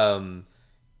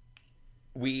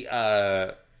 We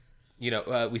saw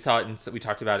it we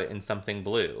talked about it in Something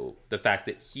Blue. The fact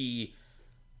that he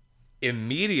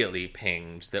immediately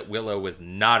pinged that Willow was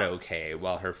not okay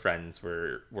while her friends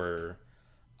were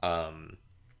kind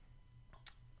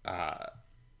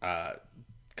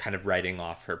of writing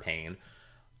off her pain.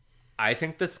 I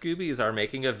think the Scoobies are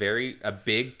making a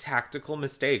big tactical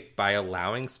mistake by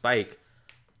allowing Spike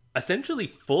essentially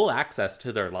full access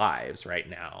to their lives right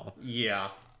now. Yeah.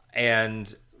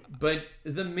 But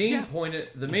the main point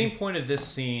of this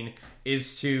scene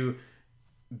is to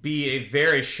be a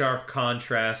very sharp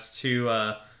contrast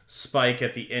to Spike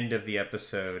at the end of the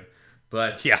episode.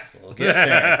 But yes, we'll get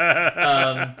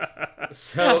there.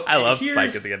 So I love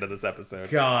Spike at the end of this episode.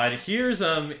 God, here's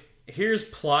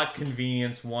plot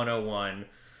convenience 101.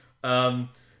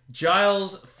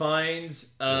 Giles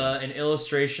finds an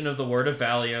illustration of the word of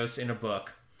Valios in a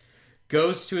book,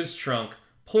 goes to his trunk,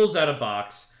 pulls out a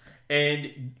box,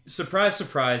 and surprise,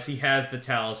 surprise, he has the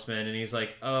talisman, and he's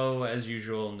like, oh, as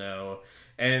usual, no.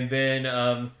 And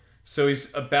then, so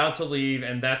he's about to leave,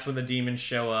 and that's when the demons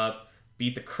show up,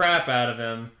 beat the crap out of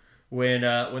him. When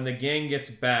the gang gets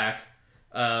back,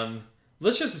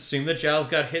 let's just assume that Giles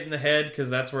got hit in the head, because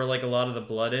that's where, like, a lot of the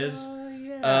blood is.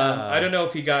 I don't know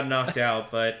if he got knocked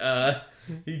out, but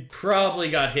he probably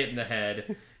got hit in the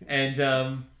head.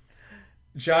 And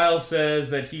Giles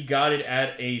says that he got it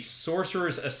at a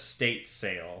sorcerer's estate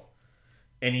sale,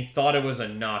 and he thought it was a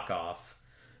knockoff.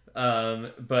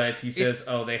 But he says,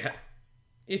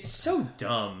 it's so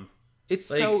dumb. It's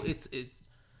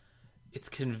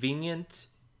convenient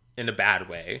in a bad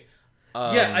way.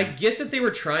 Yeah, I get that they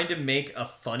were trying to make a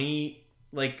funny,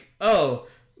 like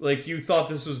you thought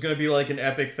this was going to be like an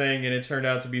epic thing, and it turned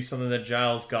out to be something that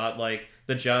Giles got, like,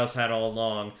 that Giles had all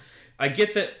along. I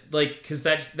get that, like, because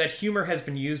that humor has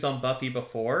been used on Buffy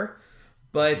before,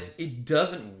 but it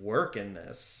doesn't work in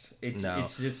this.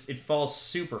 It's just, it falls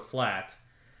super flat.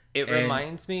 It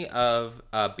reminds me of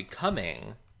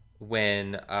Becoming,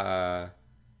 when the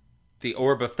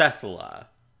Orb of Thessala,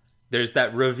 there's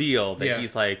that reveal that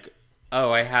he's like,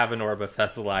 oh, I have an Orb of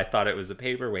Thessala, I thought it was a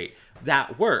paperweight.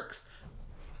 That works.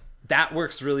 That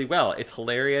works really well. It's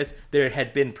hilarious. There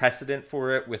had been precedent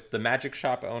for it with the magic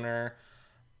shop owner.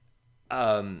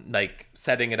 like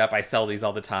setting it up. I sell these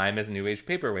all the time as new age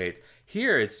paperweights.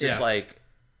 Here, it's just like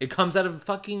it comes out of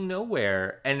fucking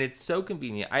nowhere, and it's so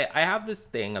convenient. I have this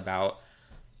thing about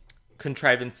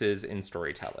contrivances in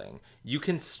storytelling. You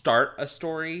can start a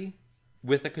story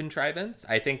with a contrivance,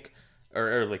 I think,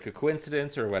 or like a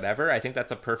coincidence or whatever. I think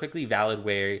that's a perfectly valid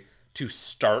way to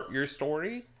start your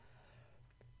story.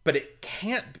 But it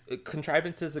can't,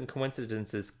 contrivances and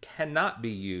coincidences cannot be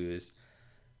used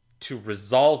to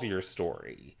resolve your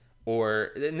story.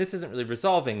 And this isn't really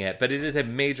resolving it, but it is a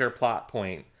major plot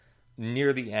point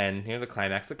near the end, near the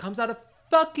climax, that comes out of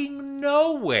fucking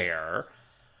nowhere,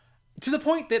 to the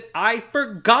point that I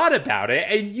forgot about it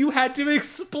and you had to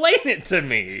explain it to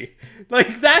me. Like,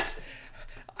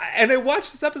 and I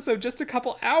watched this episode just a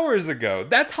couple hours ago.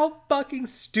 That's how fucking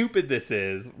stupid this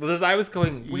is. Because I was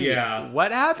going, wait,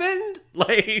 what happened?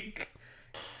 Like,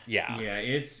 yeah. Yeah,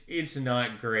 it's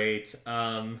not great.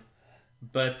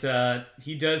 But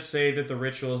he does say that the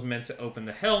ritual is meant to open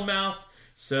the Hellmouth.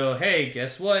 So, hey,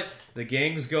 guess what? The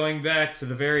gang's going back to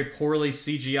the very poorly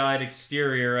CGI'd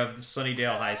exterior of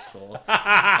Sunnydale High School.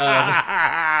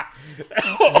 That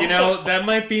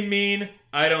might be mean.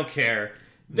 I don't care.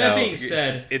 That being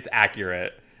said... It's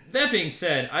accurate. That being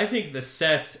said, I think the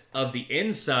set of the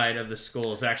inside of the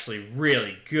school is actually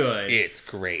really good. It's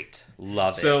great.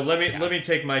 Love it. So let me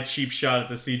take my cheap shot at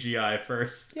the CGI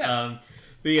first. Yeah.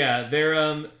 But yeah,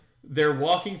 they're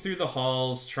walking through the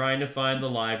halls trying to find the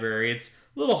library. It's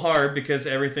a little hard because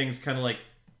everything's kind of like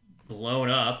blown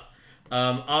up.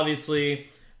 Obviously,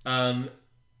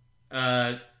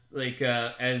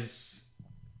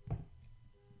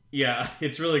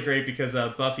 it's really great because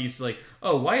Buffy's like,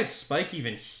 oh, why is Spike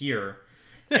even here?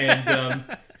 And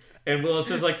and Willow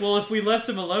says like, well, if we left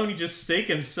him alone, he'd just stake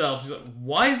himself. She's like,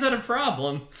 why is that a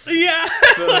problem? Yeah.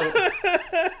 So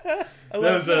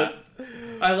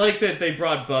I like that they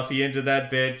brought Buffy into that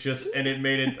bit and it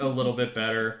made it a little bit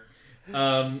better.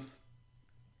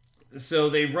 So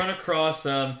they run across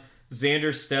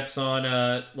Xander steps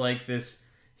on like this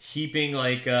heaping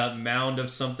like mound of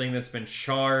something that's been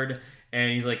charred.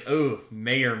 And he's like, oh,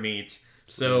 mayor meat.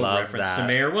 So, Love reference that. to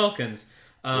Mayor Wilkins.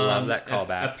 Love that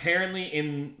callback. Apparently,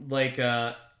 in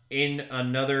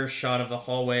another shot of the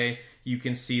hallway, you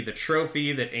can see the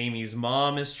trophy that Amy's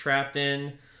mom is trapped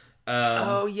in.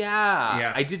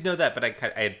 Yeah. I did know that, but I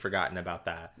had forgotten about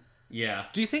that. Yeah.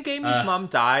 Do you think Amy's mom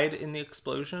died in the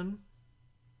explosion?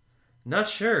 Not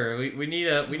sure. We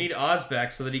need Oz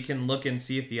back so that he can look and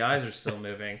see if the eyes are still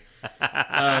moving.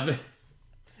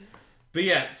 But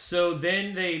yeah, so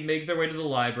then they make their way to the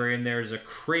library, and there's a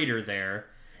crater there,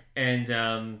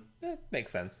 and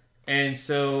makes sense. And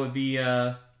so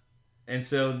they're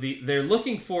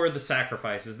looking for the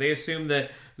sacrifices. They assume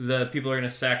that the people are going to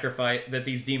sacrifice, that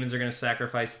these demons are going to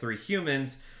sacrifice 3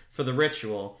 humans for the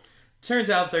ritual. Turns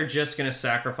out they're just going to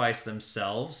sacrifice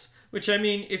themselves, which, I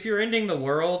mean, if you're ending the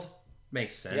world,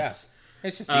 makes sense. Yeah,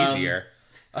 it's just easier.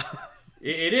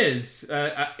 It is.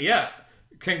 Yeah.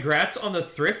 Congrats on the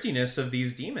thriftiness of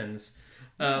these demons.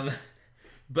 So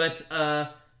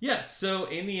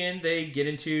in the end, they get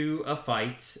into a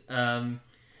fight. I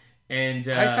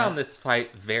found this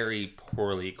fight very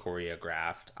poorly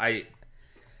choreographed. It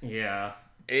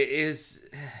is.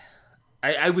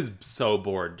 I was so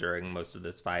bored during most of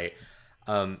this fight.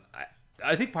 I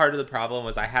think part of the problem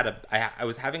was I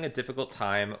was having a difficult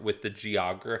time with the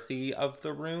geography of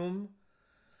the room.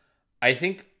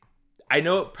 I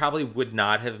know it probably would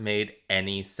not have made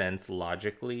any sense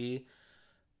logically,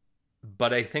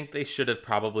 but I think they should have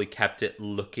probably kept it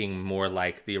looking more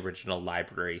like the original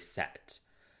library set.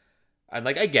 And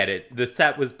I get it. The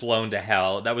set was blown to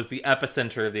hell. That was the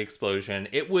epicenter of the explosion.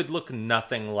 It would look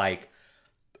nothing like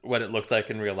what it looked like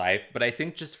in real life, but I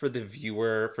think just for the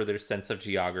viewer, for their sense of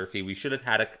geography, we should have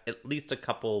had at least a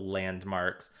couple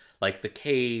landmarks, like the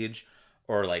cage,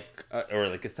 or like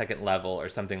a second level or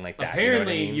something like that.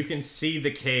 Apparently, you can see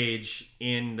the cage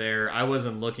in there. I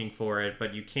wasn't looking for it,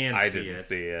 but you can see it. I didn't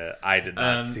see it. I did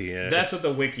not see it. That's what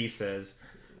the wiki says.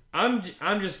 I'm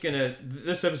just gonna.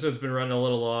 This episode's been running a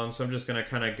little long, so I'm just gonna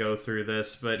kind of go through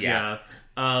this. But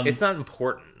it's not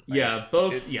important.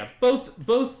 Both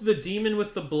the demon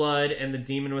with the blood and the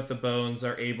demon with the bones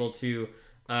are able to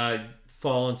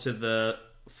fall into the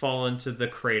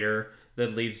crater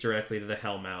that leads directly to the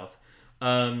Hellmouth.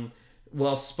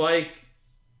 While Spike,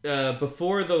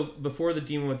 before the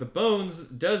demon with the bones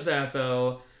does that,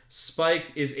 though,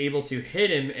 Spike is able to hit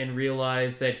him and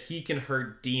realize that he can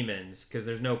hurt demons because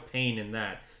there's no pain in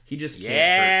that. He just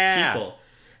can't hurt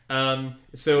people.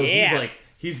 So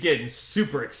he's getting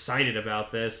super excited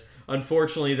about this.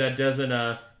 Unfortunately, that doesn't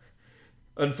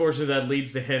unfortunately, that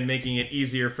leads to him making it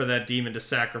easier for that demon to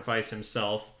sacrifice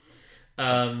himself.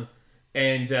 And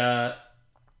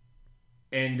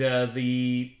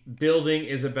the building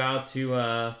is about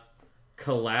to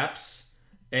collapse,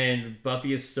 and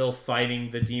Buffy is still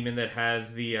fighting the demon that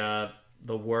has the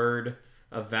word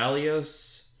of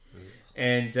Valios.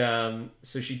 And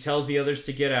so she tells the others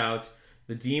to get out.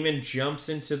 The demon jumps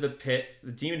into the pit.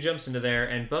 The demon jumps into there,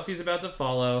 and Buffy's about to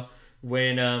follow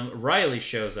when Riley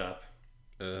shows up.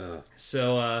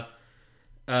 So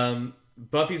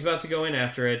Buffy's about to go in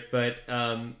after it, but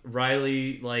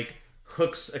Riley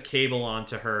hooks a cable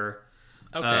onto her.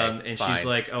 Okay, and fine. she's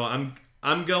like, "Oh,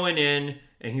 I'm going in,"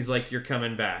 and he's like, "You're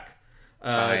coming back."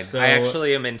 Fine. So I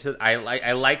actually am into. I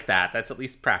like that. That's at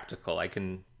least practical. I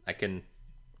can.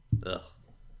 Ugh.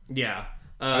 Yeah.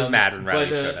 I was mad when Riley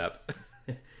showed up.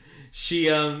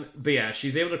 But yeah,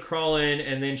 she's able to crawl in,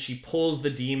 and then she pulls the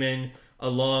demon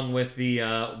along with the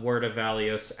word of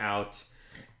Valios out.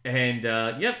 And,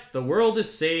 yep, the world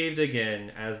is saved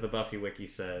again, as the Buffy Wiki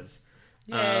says.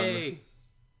 Yay!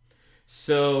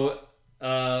 So,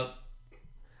 I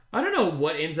don't know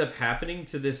what ends up happening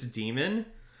to this demon,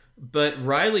 but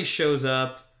Riley shows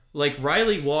up.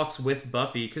 Riley walks with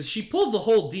Buffy, because she pulled the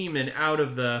whole demon out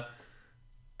of the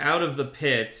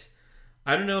pit.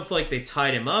 I don't know if they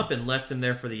tied him up and left him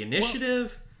there for the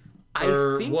initiative,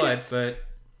 or I think what, it's but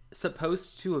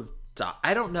supposed to have died.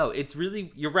 I don't know. It's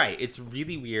really, you're right. It's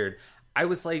really weird. I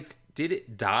was like, did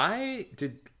it die?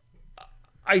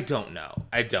 I don't know.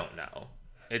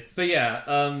 But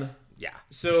yeah, yeah.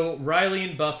 So Riley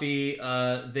and Buffy,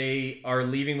 they are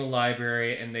leaving the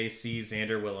library, and they see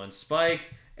Xander, Willow, and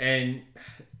Spike, and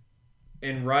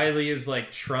Riley is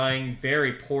trying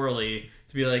very poorly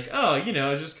to be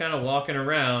just kind of walking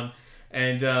around,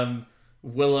 and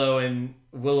Willow and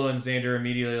Xander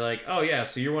immediately oh yeah,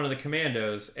 so you're one of the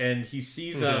commandos, and he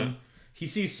sees he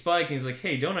sees Spike, and he's like,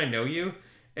 hey, don't I know you?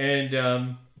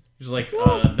 And he's like,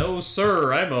 no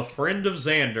sir, I'm a friend of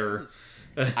Xander.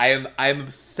 I'm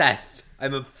obsessed.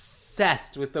 I'm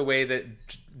obsessed with the way that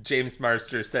James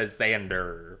Marster says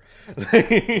Xander.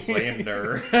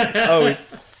 Xander. Oh, it's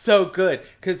so good.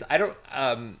 Because I don't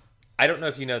know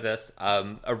if you know this.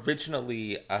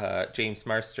 Originally, James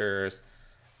Marsters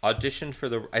auditioned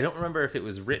for I don't remember if it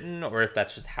was written or if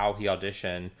that's just how he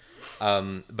auditioned.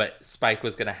 But Spike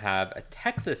was going to have a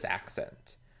Texas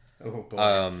accent. Oh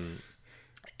boy.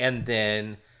 And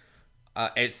then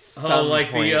at some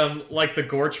point, the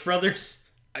Gorch brothers,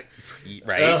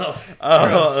 right?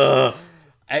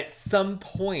 At some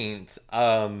point,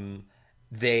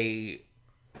 they,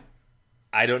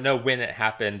 I don't know when it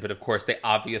happened, but of course they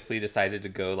obviously decided to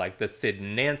go the Sid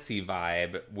and Nancy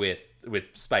vibe with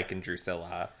Spike and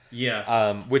Drusilla.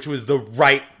 Yeah. Which was the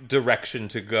right direction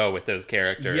to go with those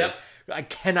characters. Yep. I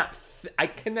cannot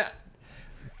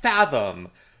fathom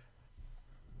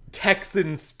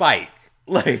Texan Spike.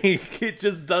 It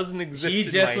just doesn't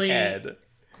exist in my head.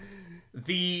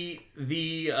 The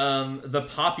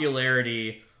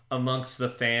popularity amongst the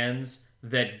fans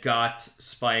that got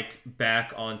Spike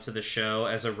back onto the show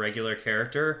as a regular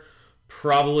character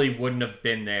probably wouldn't have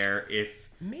been there if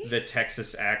the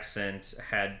Texas accent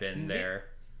had been there.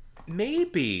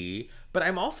 Maybe, but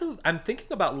I'm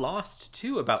thinking about Lost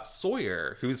too, about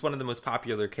Sawyer, who's one of the most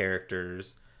popular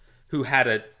characters, who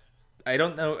had I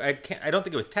don't think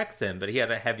it was Texan, but he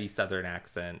had a heavy Southern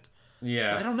accent.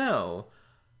 Yeah. So I don't know.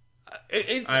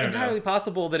 It's entirely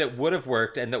possible that it would have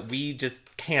worked and that we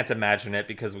just can't imagine it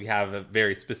because we have a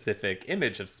very specific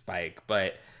image of Spike.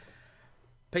 But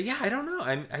yeah, I don't know.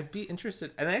 I'd be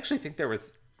interested. And I actually think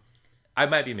I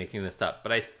might be making this up,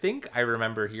 but I think I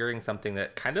remember hearing something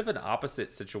that kind of an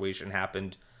opposite situation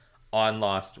happened on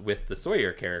Lost with the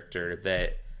Sawyer character,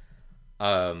 that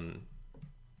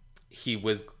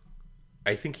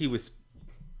I think he was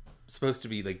supposed to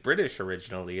be British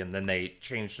originally, and then they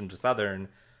changed him to Southern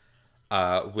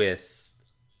with,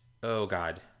 oh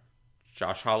god,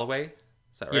 Josh Holloway,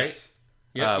 is that right? Yes.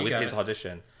 Yeah, with his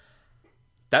audition.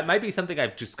 That might be something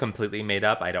I've just completely made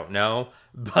up. I don't know,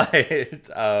 but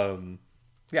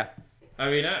yeah. I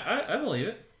mean, I believe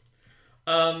it.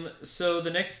 So the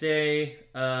next day,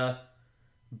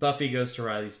 Buffy goes to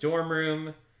Riley's dorm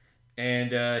room,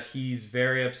 and he's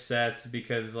very upset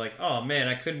because oh man,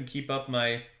 I couldn't keep up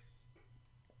my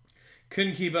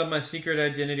secret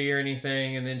identity or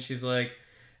anything. And then she's like,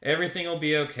 everything will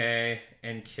be okay,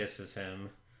 and kisses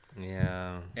him.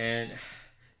 Yeah. And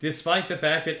despite the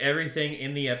fact that everything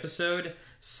in the episode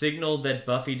signaled that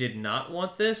Buffy did not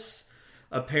want this,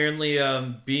 apparently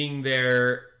being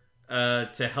there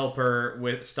to help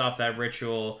her stop that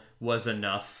ritual was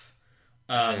enough.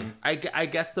 I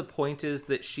guess the point is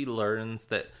that she learns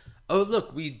that, oh,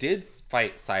 look, we did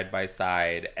fight side by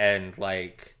side and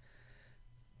like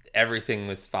everything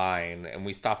was fine and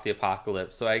we stopped the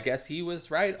apocalypse. So I guess he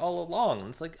was right all along.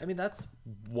 It's like, I mean, that's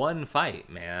one fight,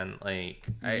 man. Like,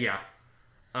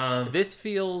 this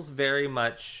feels very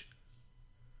much,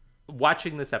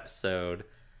 watching this episode,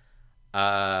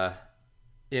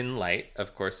 in light,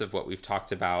 of course, of what we've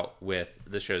talked about with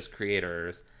the show's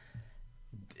creators,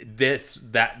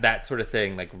 that sort of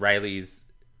thing, like Riley's,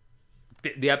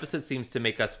 the episode seems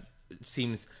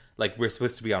like we're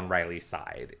supposed to be on Riley's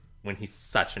side when he's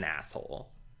such an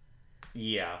asshole.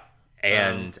 Yeah.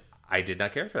 And I did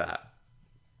not care for that.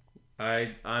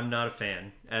 I'm not a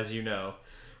fan, as you know.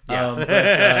 Yeah. But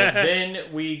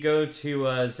then we go to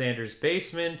Xander's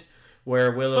basement,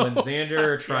 where Willow and Xander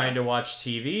are trying to watch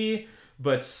TV,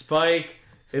 but Spike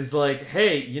is like,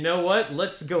 hey, you know what?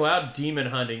 Let's go out demon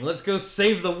hunting. Let's go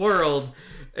save the world.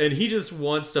 And he just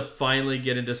wants to finally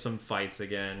get into some fights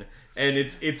again. And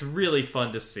it's really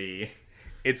fun to see.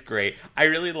 It's great. I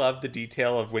really love the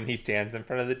detail of when he stands in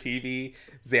front of the TV,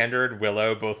 Xander and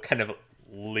Willow both kind of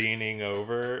leaning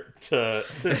over to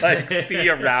like see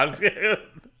around him.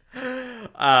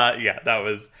 Yeah, that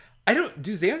was...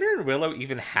 do Xander and Willow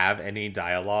even have any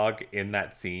dialogue in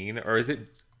that scene? Or is it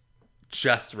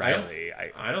just Riley?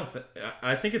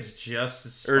 I think it's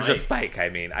just Spike. Or just Spike, I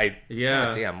mean. Yeah.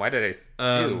 God damn, why did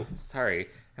I... Ew, sorry.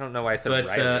 I don't know why I said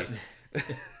Riley.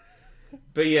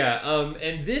 But yeah,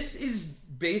 and this is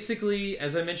basically,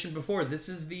 as I mentioned before, this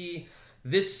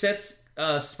sets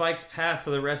Spike's path for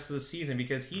the rest of the season,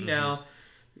 because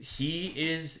he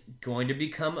is going to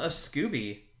become a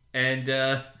Scooby, and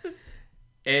a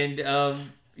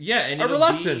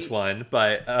reluctant one,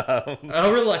 but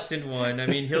a reluctant one. I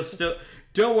mean, he'll still,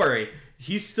 don't worry,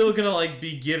 he's still gonna like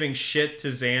be giving shit to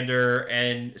Xander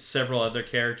and several other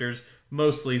characters,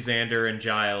 mostly Xander and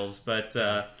Giles, but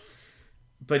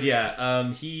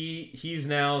yeah, he's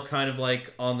now kind of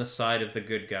like on the side of the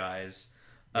good guys,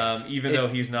 even though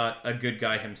he's not a good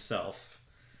guy himself.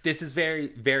 This is very,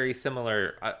 very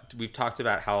similar. We've talked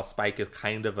about how Spike is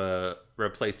kind of a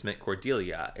replacement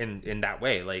Cordelia in that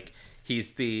way. Like,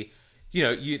 he's the,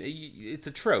 it's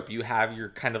a trope. You have your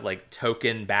kind of like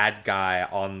token bad guy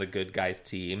on the good guys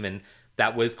team, and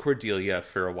that was Cordelia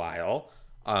for a while.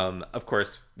 Of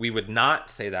course, we would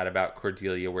not say that about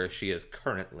Cordelia where she is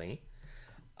currently.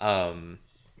 But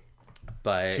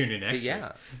tune in next week.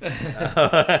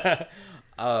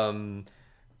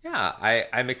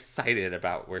 I'm excited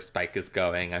about where Spike is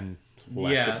going. I'm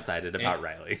less excited about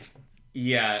Riley.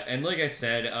 Yeah, and like I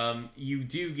said, you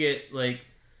do get, like,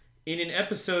 in an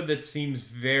episode that seems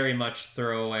very much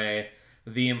throwaway,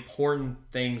 the important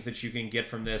things that you can get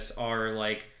from this are,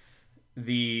 like,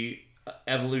 the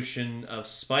evolution of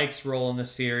Spike's role in the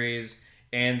series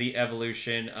and the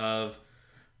evolution of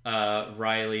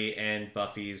Riley and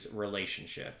Buffy's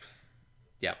relationship.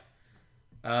 Yep.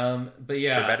 But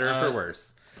yeah, for better or for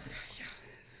worse.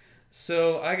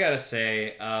 So I gotta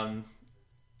say,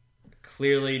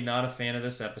 clearly not a fan of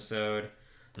this episode.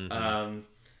 Mm-hmm.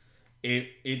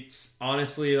 It's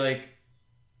honestly, like,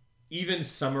 even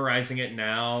summarizing it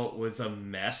now was a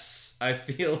mess. I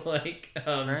feel like,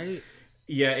 right?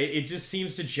 Yeah, it just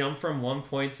seems to jump from one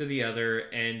point to the other,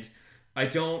 and I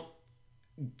don't.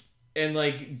 And,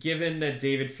 like, given that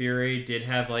David Fury did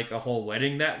have, like, a whole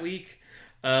wedding that week,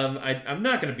 I'm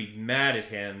not going to be mad at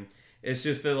him. It's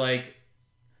just that, like,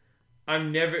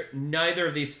 neither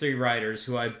of these three writers,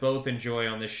 who I both enjoy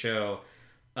on this show,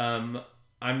 I'm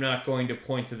not going to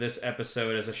point to this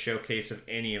episode as a showcase of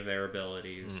any of their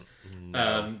abilities.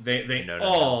 No. They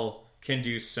all can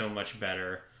do so much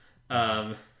better.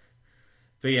 But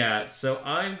yeah, so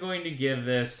I'm going to give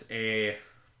this a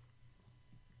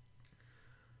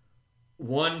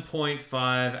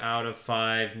 1.5 out of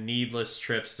 5 needless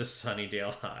trips to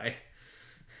Sunnydale High.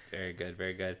 Very good,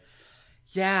 very good.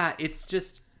 Yeah, it's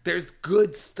just, there's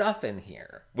good stuff in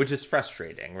here, which is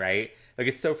frustrating, right? Like,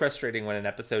 it's so frustrating when an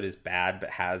episode is bad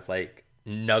but has, like,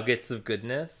 nuggets of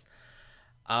goodness.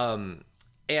 And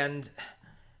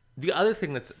the other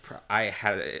thing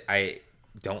I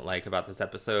don't like about this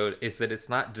episode is that it's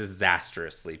not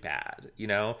disastrously bad,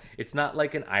 It's not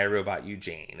like an iRobot You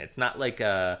Jane. It's not like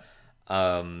a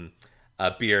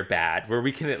Beer Bad, where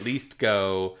we can at least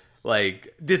go,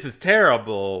 like, this is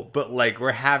terrible, but, like,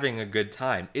 we're having a good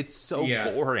time. It's so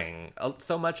boring.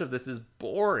 So much of this is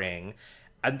boring.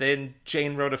 And then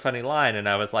Jane wrote a funny line, and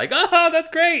I was like, oh, that's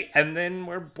great. And then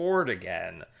we're bored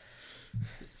again.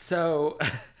 So,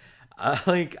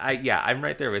 I'm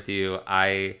right there with you.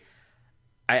 I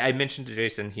mentioned to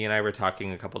Jason, he and I were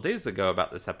talking a couple days ago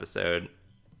about this episode,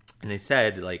 and I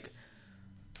said, like,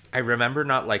 I remember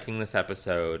not liking this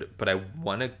episode, but I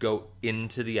want to go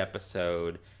into the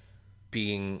episode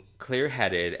being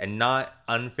clear-headed and not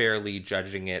unfairly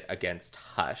judging it against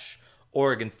Hush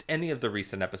or against any of the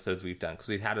recent episodes we've done, because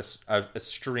we've had a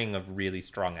string of really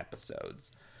strong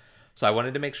episodes. So I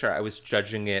wanted to make sure I was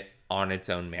judging it on its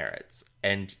own merits.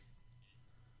 And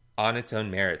on its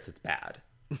own merits, it's bad.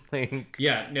 Like,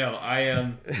 yeah, no,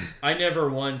 I never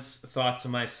once thought to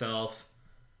myself,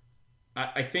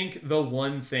 I think the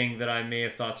one thing that I may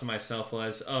have thought to myself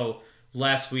was, oh,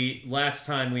 last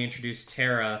time we introduced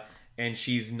Tara and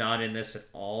she's not in this at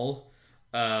all.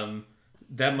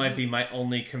 That might be my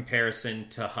only comparison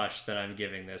to Hush that I'm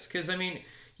giving this. Because, I mean,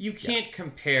 you can't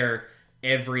compare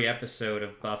every episode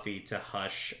of Buffy to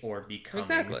Hush or Becoming.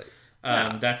 Exactly.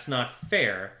 That's not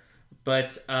fair.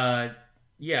 But,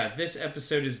 yeah, this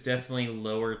episode is definitely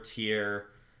lower tier.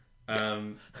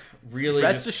 Really,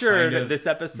 rest assured that this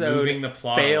episode moving the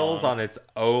plot fails along on its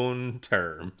own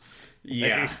terms.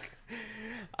 Yeah.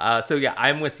 So yeah,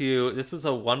 I'm with you. This was a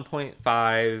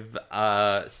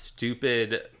 1.5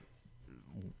 stupid,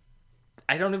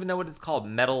 I don't even know what it's called,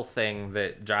 metal thing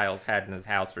that Giles had in his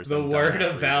house for some the word dumbass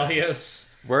of reason.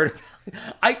 Valios. Word of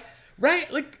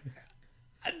right, like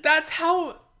that's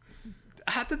how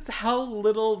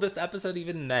little this episode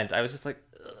even meant. I was just like,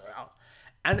 ugh.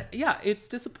 And yeah, it's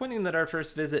disappointing that our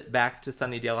first visit back to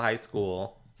Sunnydale High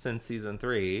School since season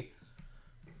 3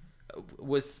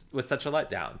 was such a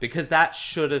letdown, because that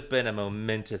should have been a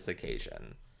momentous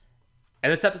occasion.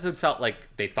 And this episode felt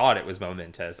like they thought it was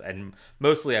momentous, and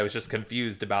mostly I was just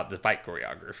confused about the fight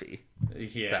choreography.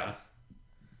 Yeah.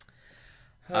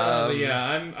 So,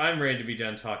 yeah, I'm ready to be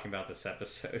done talking about this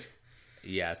episode.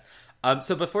 Yes.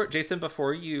 So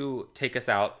before you take us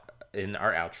out in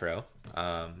our outro,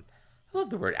 I love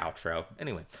the word outro.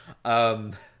 Anyway,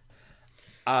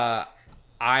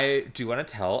 I do want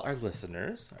to tell our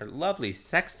listeners, our lovely,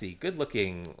 sexy,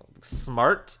 good-looking,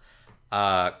 smart,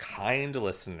 kind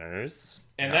listeners,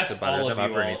 And not that's to butter all them of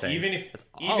up you or all. anything. Even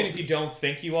if you don't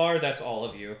think you are, that's all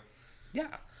of you.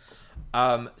 Yeah.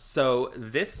 So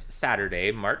this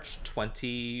Saturday, March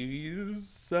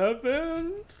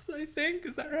 27th, I think,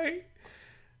 is that right?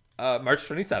 March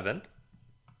 27th.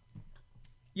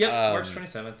 Yep, March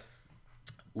 27th.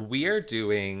 We are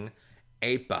doing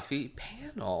a Buffy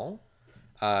panel.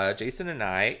 Jason and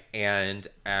I and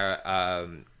our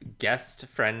guest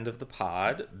friend of the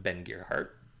pod, Ben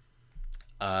Gearhart,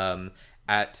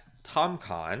 at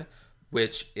TomCon,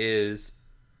 which is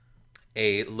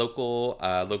a local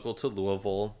to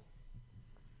Louisville,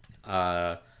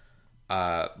 like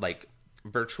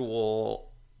virtual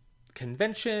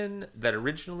convention that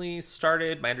originally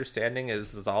started. My understanding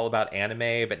is all about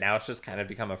anime, but now it's just kind of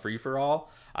become a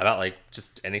free-for-all about like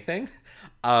just anything.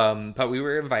 But we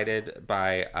were invited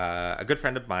by a good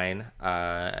friend of mine,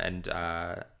 and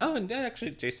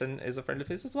actually Jason is a friend of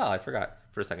his as well. I forgot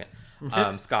for a second.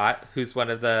 Scott, who's one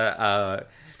of the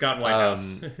Scott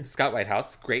Whitehouse. Scott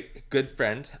Whitehouse, great good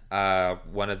friend,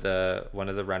 one of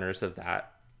the runners of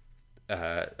that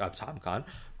of TomCon.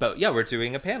 But yeah, we're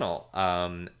doing a panel,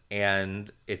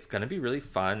 and it's gonna be really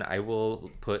fun. I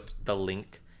will put the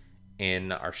link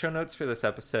in our show notes for this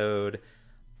episode.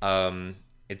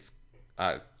 It's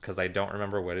because I don't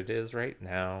remember what it is right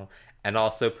now, and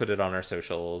also put it on our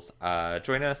socials.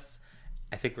 Join us.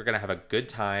 I think we're gonna have a good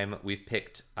time. We've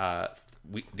picked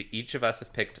each of us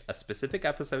have picked a specific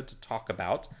episode to talk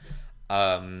about.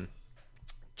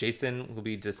 Jason will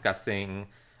be discussing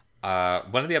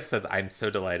one of the episodes I'm so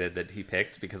delighted that he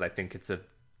picked, because I think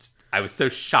I was so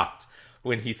shocked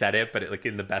when he said it, but like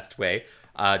in the best way.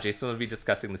 Jason will be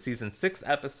discussing the season 6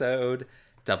 episode,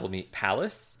 Double Meat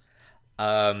Palace.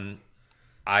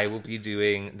 I will be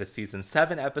doing the season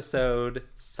 7 episode,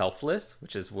 Selfless,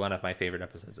 which is one of my favorite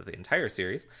episodes of the entire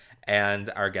series. And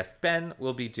our guest Ben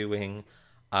will be doing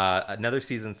another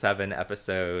season 7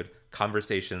 episode,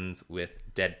 Conversations with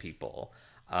Dead People,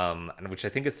 which I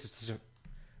think is just a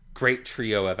great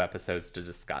trio of episodes to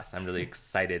discuss. I'm really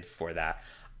excited for that.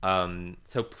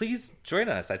 So please join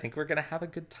us. I think we're going to have a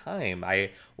good time.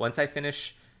 Once I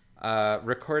finish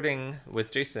recording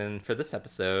with Jason for this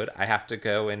episode, I have to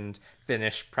go and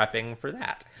finish prepping for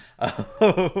that.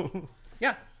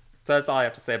 Yeah. So that's all I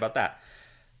have to say about that.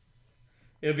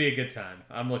 It'll be a good time.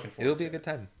 I'm looking forward to it. It'll be a good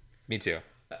time. Me too.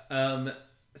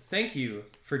 Thank you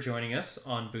for joining us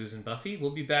on Booze and Buffy.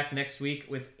 We'll be back next week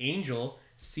with Angel,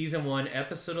 Season 1,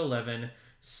 Episode 11,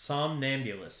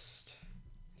 Somnambulist.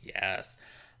 Yes.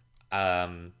 I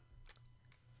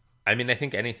mean, I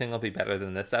think anything will be better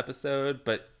than this episode,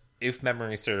 but if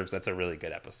memory serves, that's a really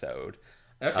good episode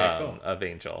Okay, cool. of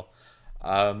Angel.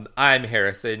 I'm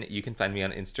Harrison. You can find me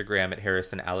on Instagram at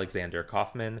Harrison Alexander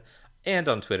Kaufman and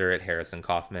on Twitter at Harrison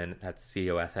Kaufman. That's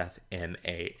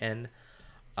Coffman.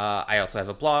 I also have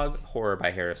a blog,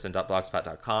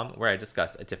 horrorbyharrison.blogspot.com, where I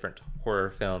discuss a different horror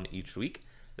film each week.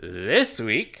 This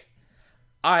week,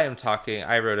 I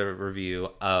wrote a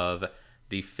review of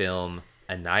the film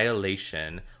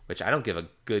Annihilation, which I don't give a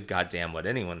good goddamn what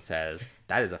anyone says.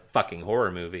 That is a fucking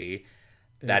horror movie.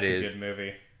 It's a good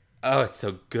movie. Oh, it's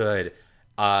so good.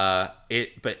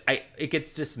 It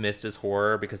gets dismissed as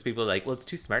horror because people are like, well, it's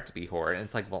too smart to be horror. And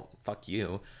it's like, well, fuck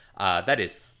you. That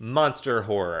is monster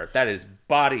horror. That is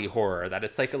body horror. That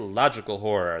is psychological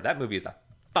horror. That movie is a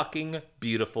fucking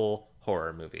beautiful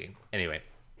horror movie. Anyway,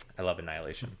 I love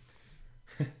Annihilation.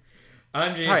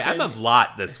 I'm Jason. Sorry, I'm a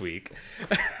lot this week.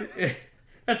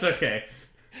 That's okay.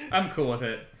 I'm cool with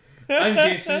it. I'm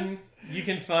Jason. You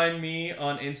can find me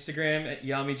on Instagram at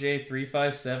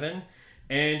YamiJ357.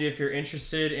 And if you're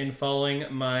interested in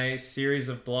following my series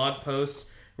of blog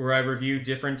posts where I review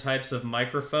different types of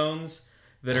microphones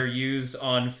that are used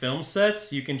on film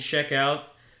sets, you can check out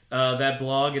that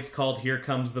blog. It's called Here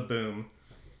Comes the Boom.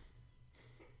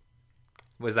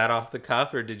 Was that off the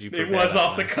cuff, or did you It was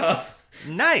off the cuff.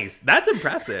 Nice. That's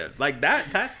impressive.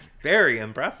 That's very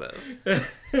impressive.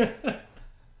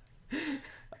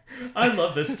 I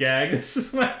love this gag. This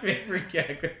is my favorite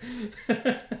gag.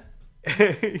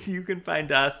 You can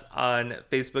find us on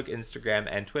Facebook, Instagram,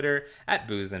 and Twitter at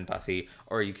Booze and Buffy,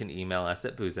 or you can email us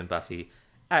at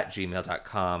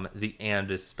boozeandbuffy@gmail.com. The "and"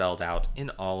 is spelled out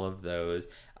in all of those.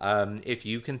 If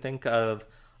you can think of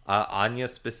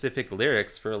Anya-specific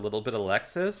lyrics for a little bit of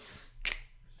Alexis,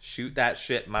 shoot that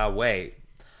shit my way.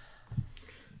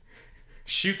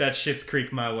 Shoot that Schitt's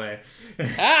Creek my way.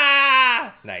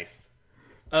 Nice.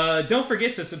 Don't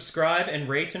forget to subscribe and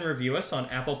rate and review us on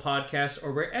Apple Podcasts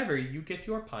or wherever you get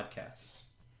your podcasts.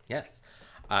 Yes.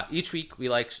 Each week, we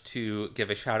like to give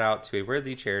a shout out to a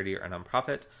worthy charity or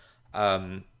nonprofit.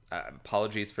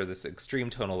 Apologies for this extreme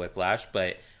tonal whiplash,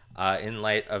 but in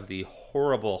light of the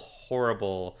horrible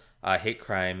hate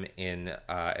crime in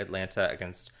Atlanta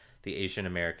against the Asian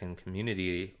American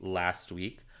community last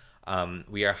week,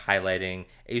 we are highlighting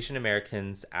Asian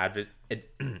Americans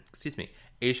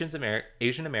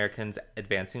Asian Americans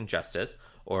Advancing Justice,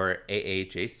 or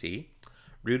AAJC.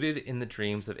 Rooted in the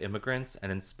dreams of immigrants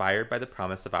and inspired by the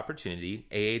promise of opportunity,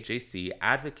 AAJC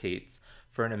advocates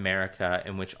for an America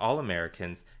in which all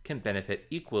Americans can benefit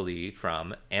equally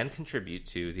from and contribute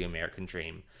to the American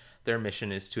dream. Their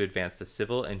mission is to advance the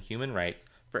civil and human rights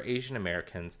for Asian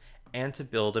Americans and to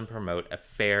build and promote a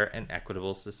fair and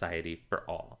equitable society for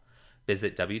all.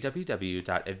 Visit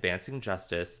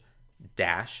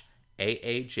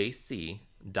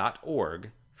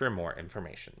www.advancingjustice-aajc.org for more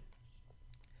information.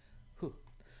 Whew.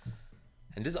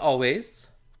 And as always,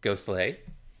 go slay.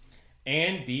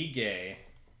 And be gay.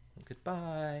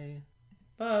 Goodbye.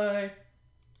 Bye.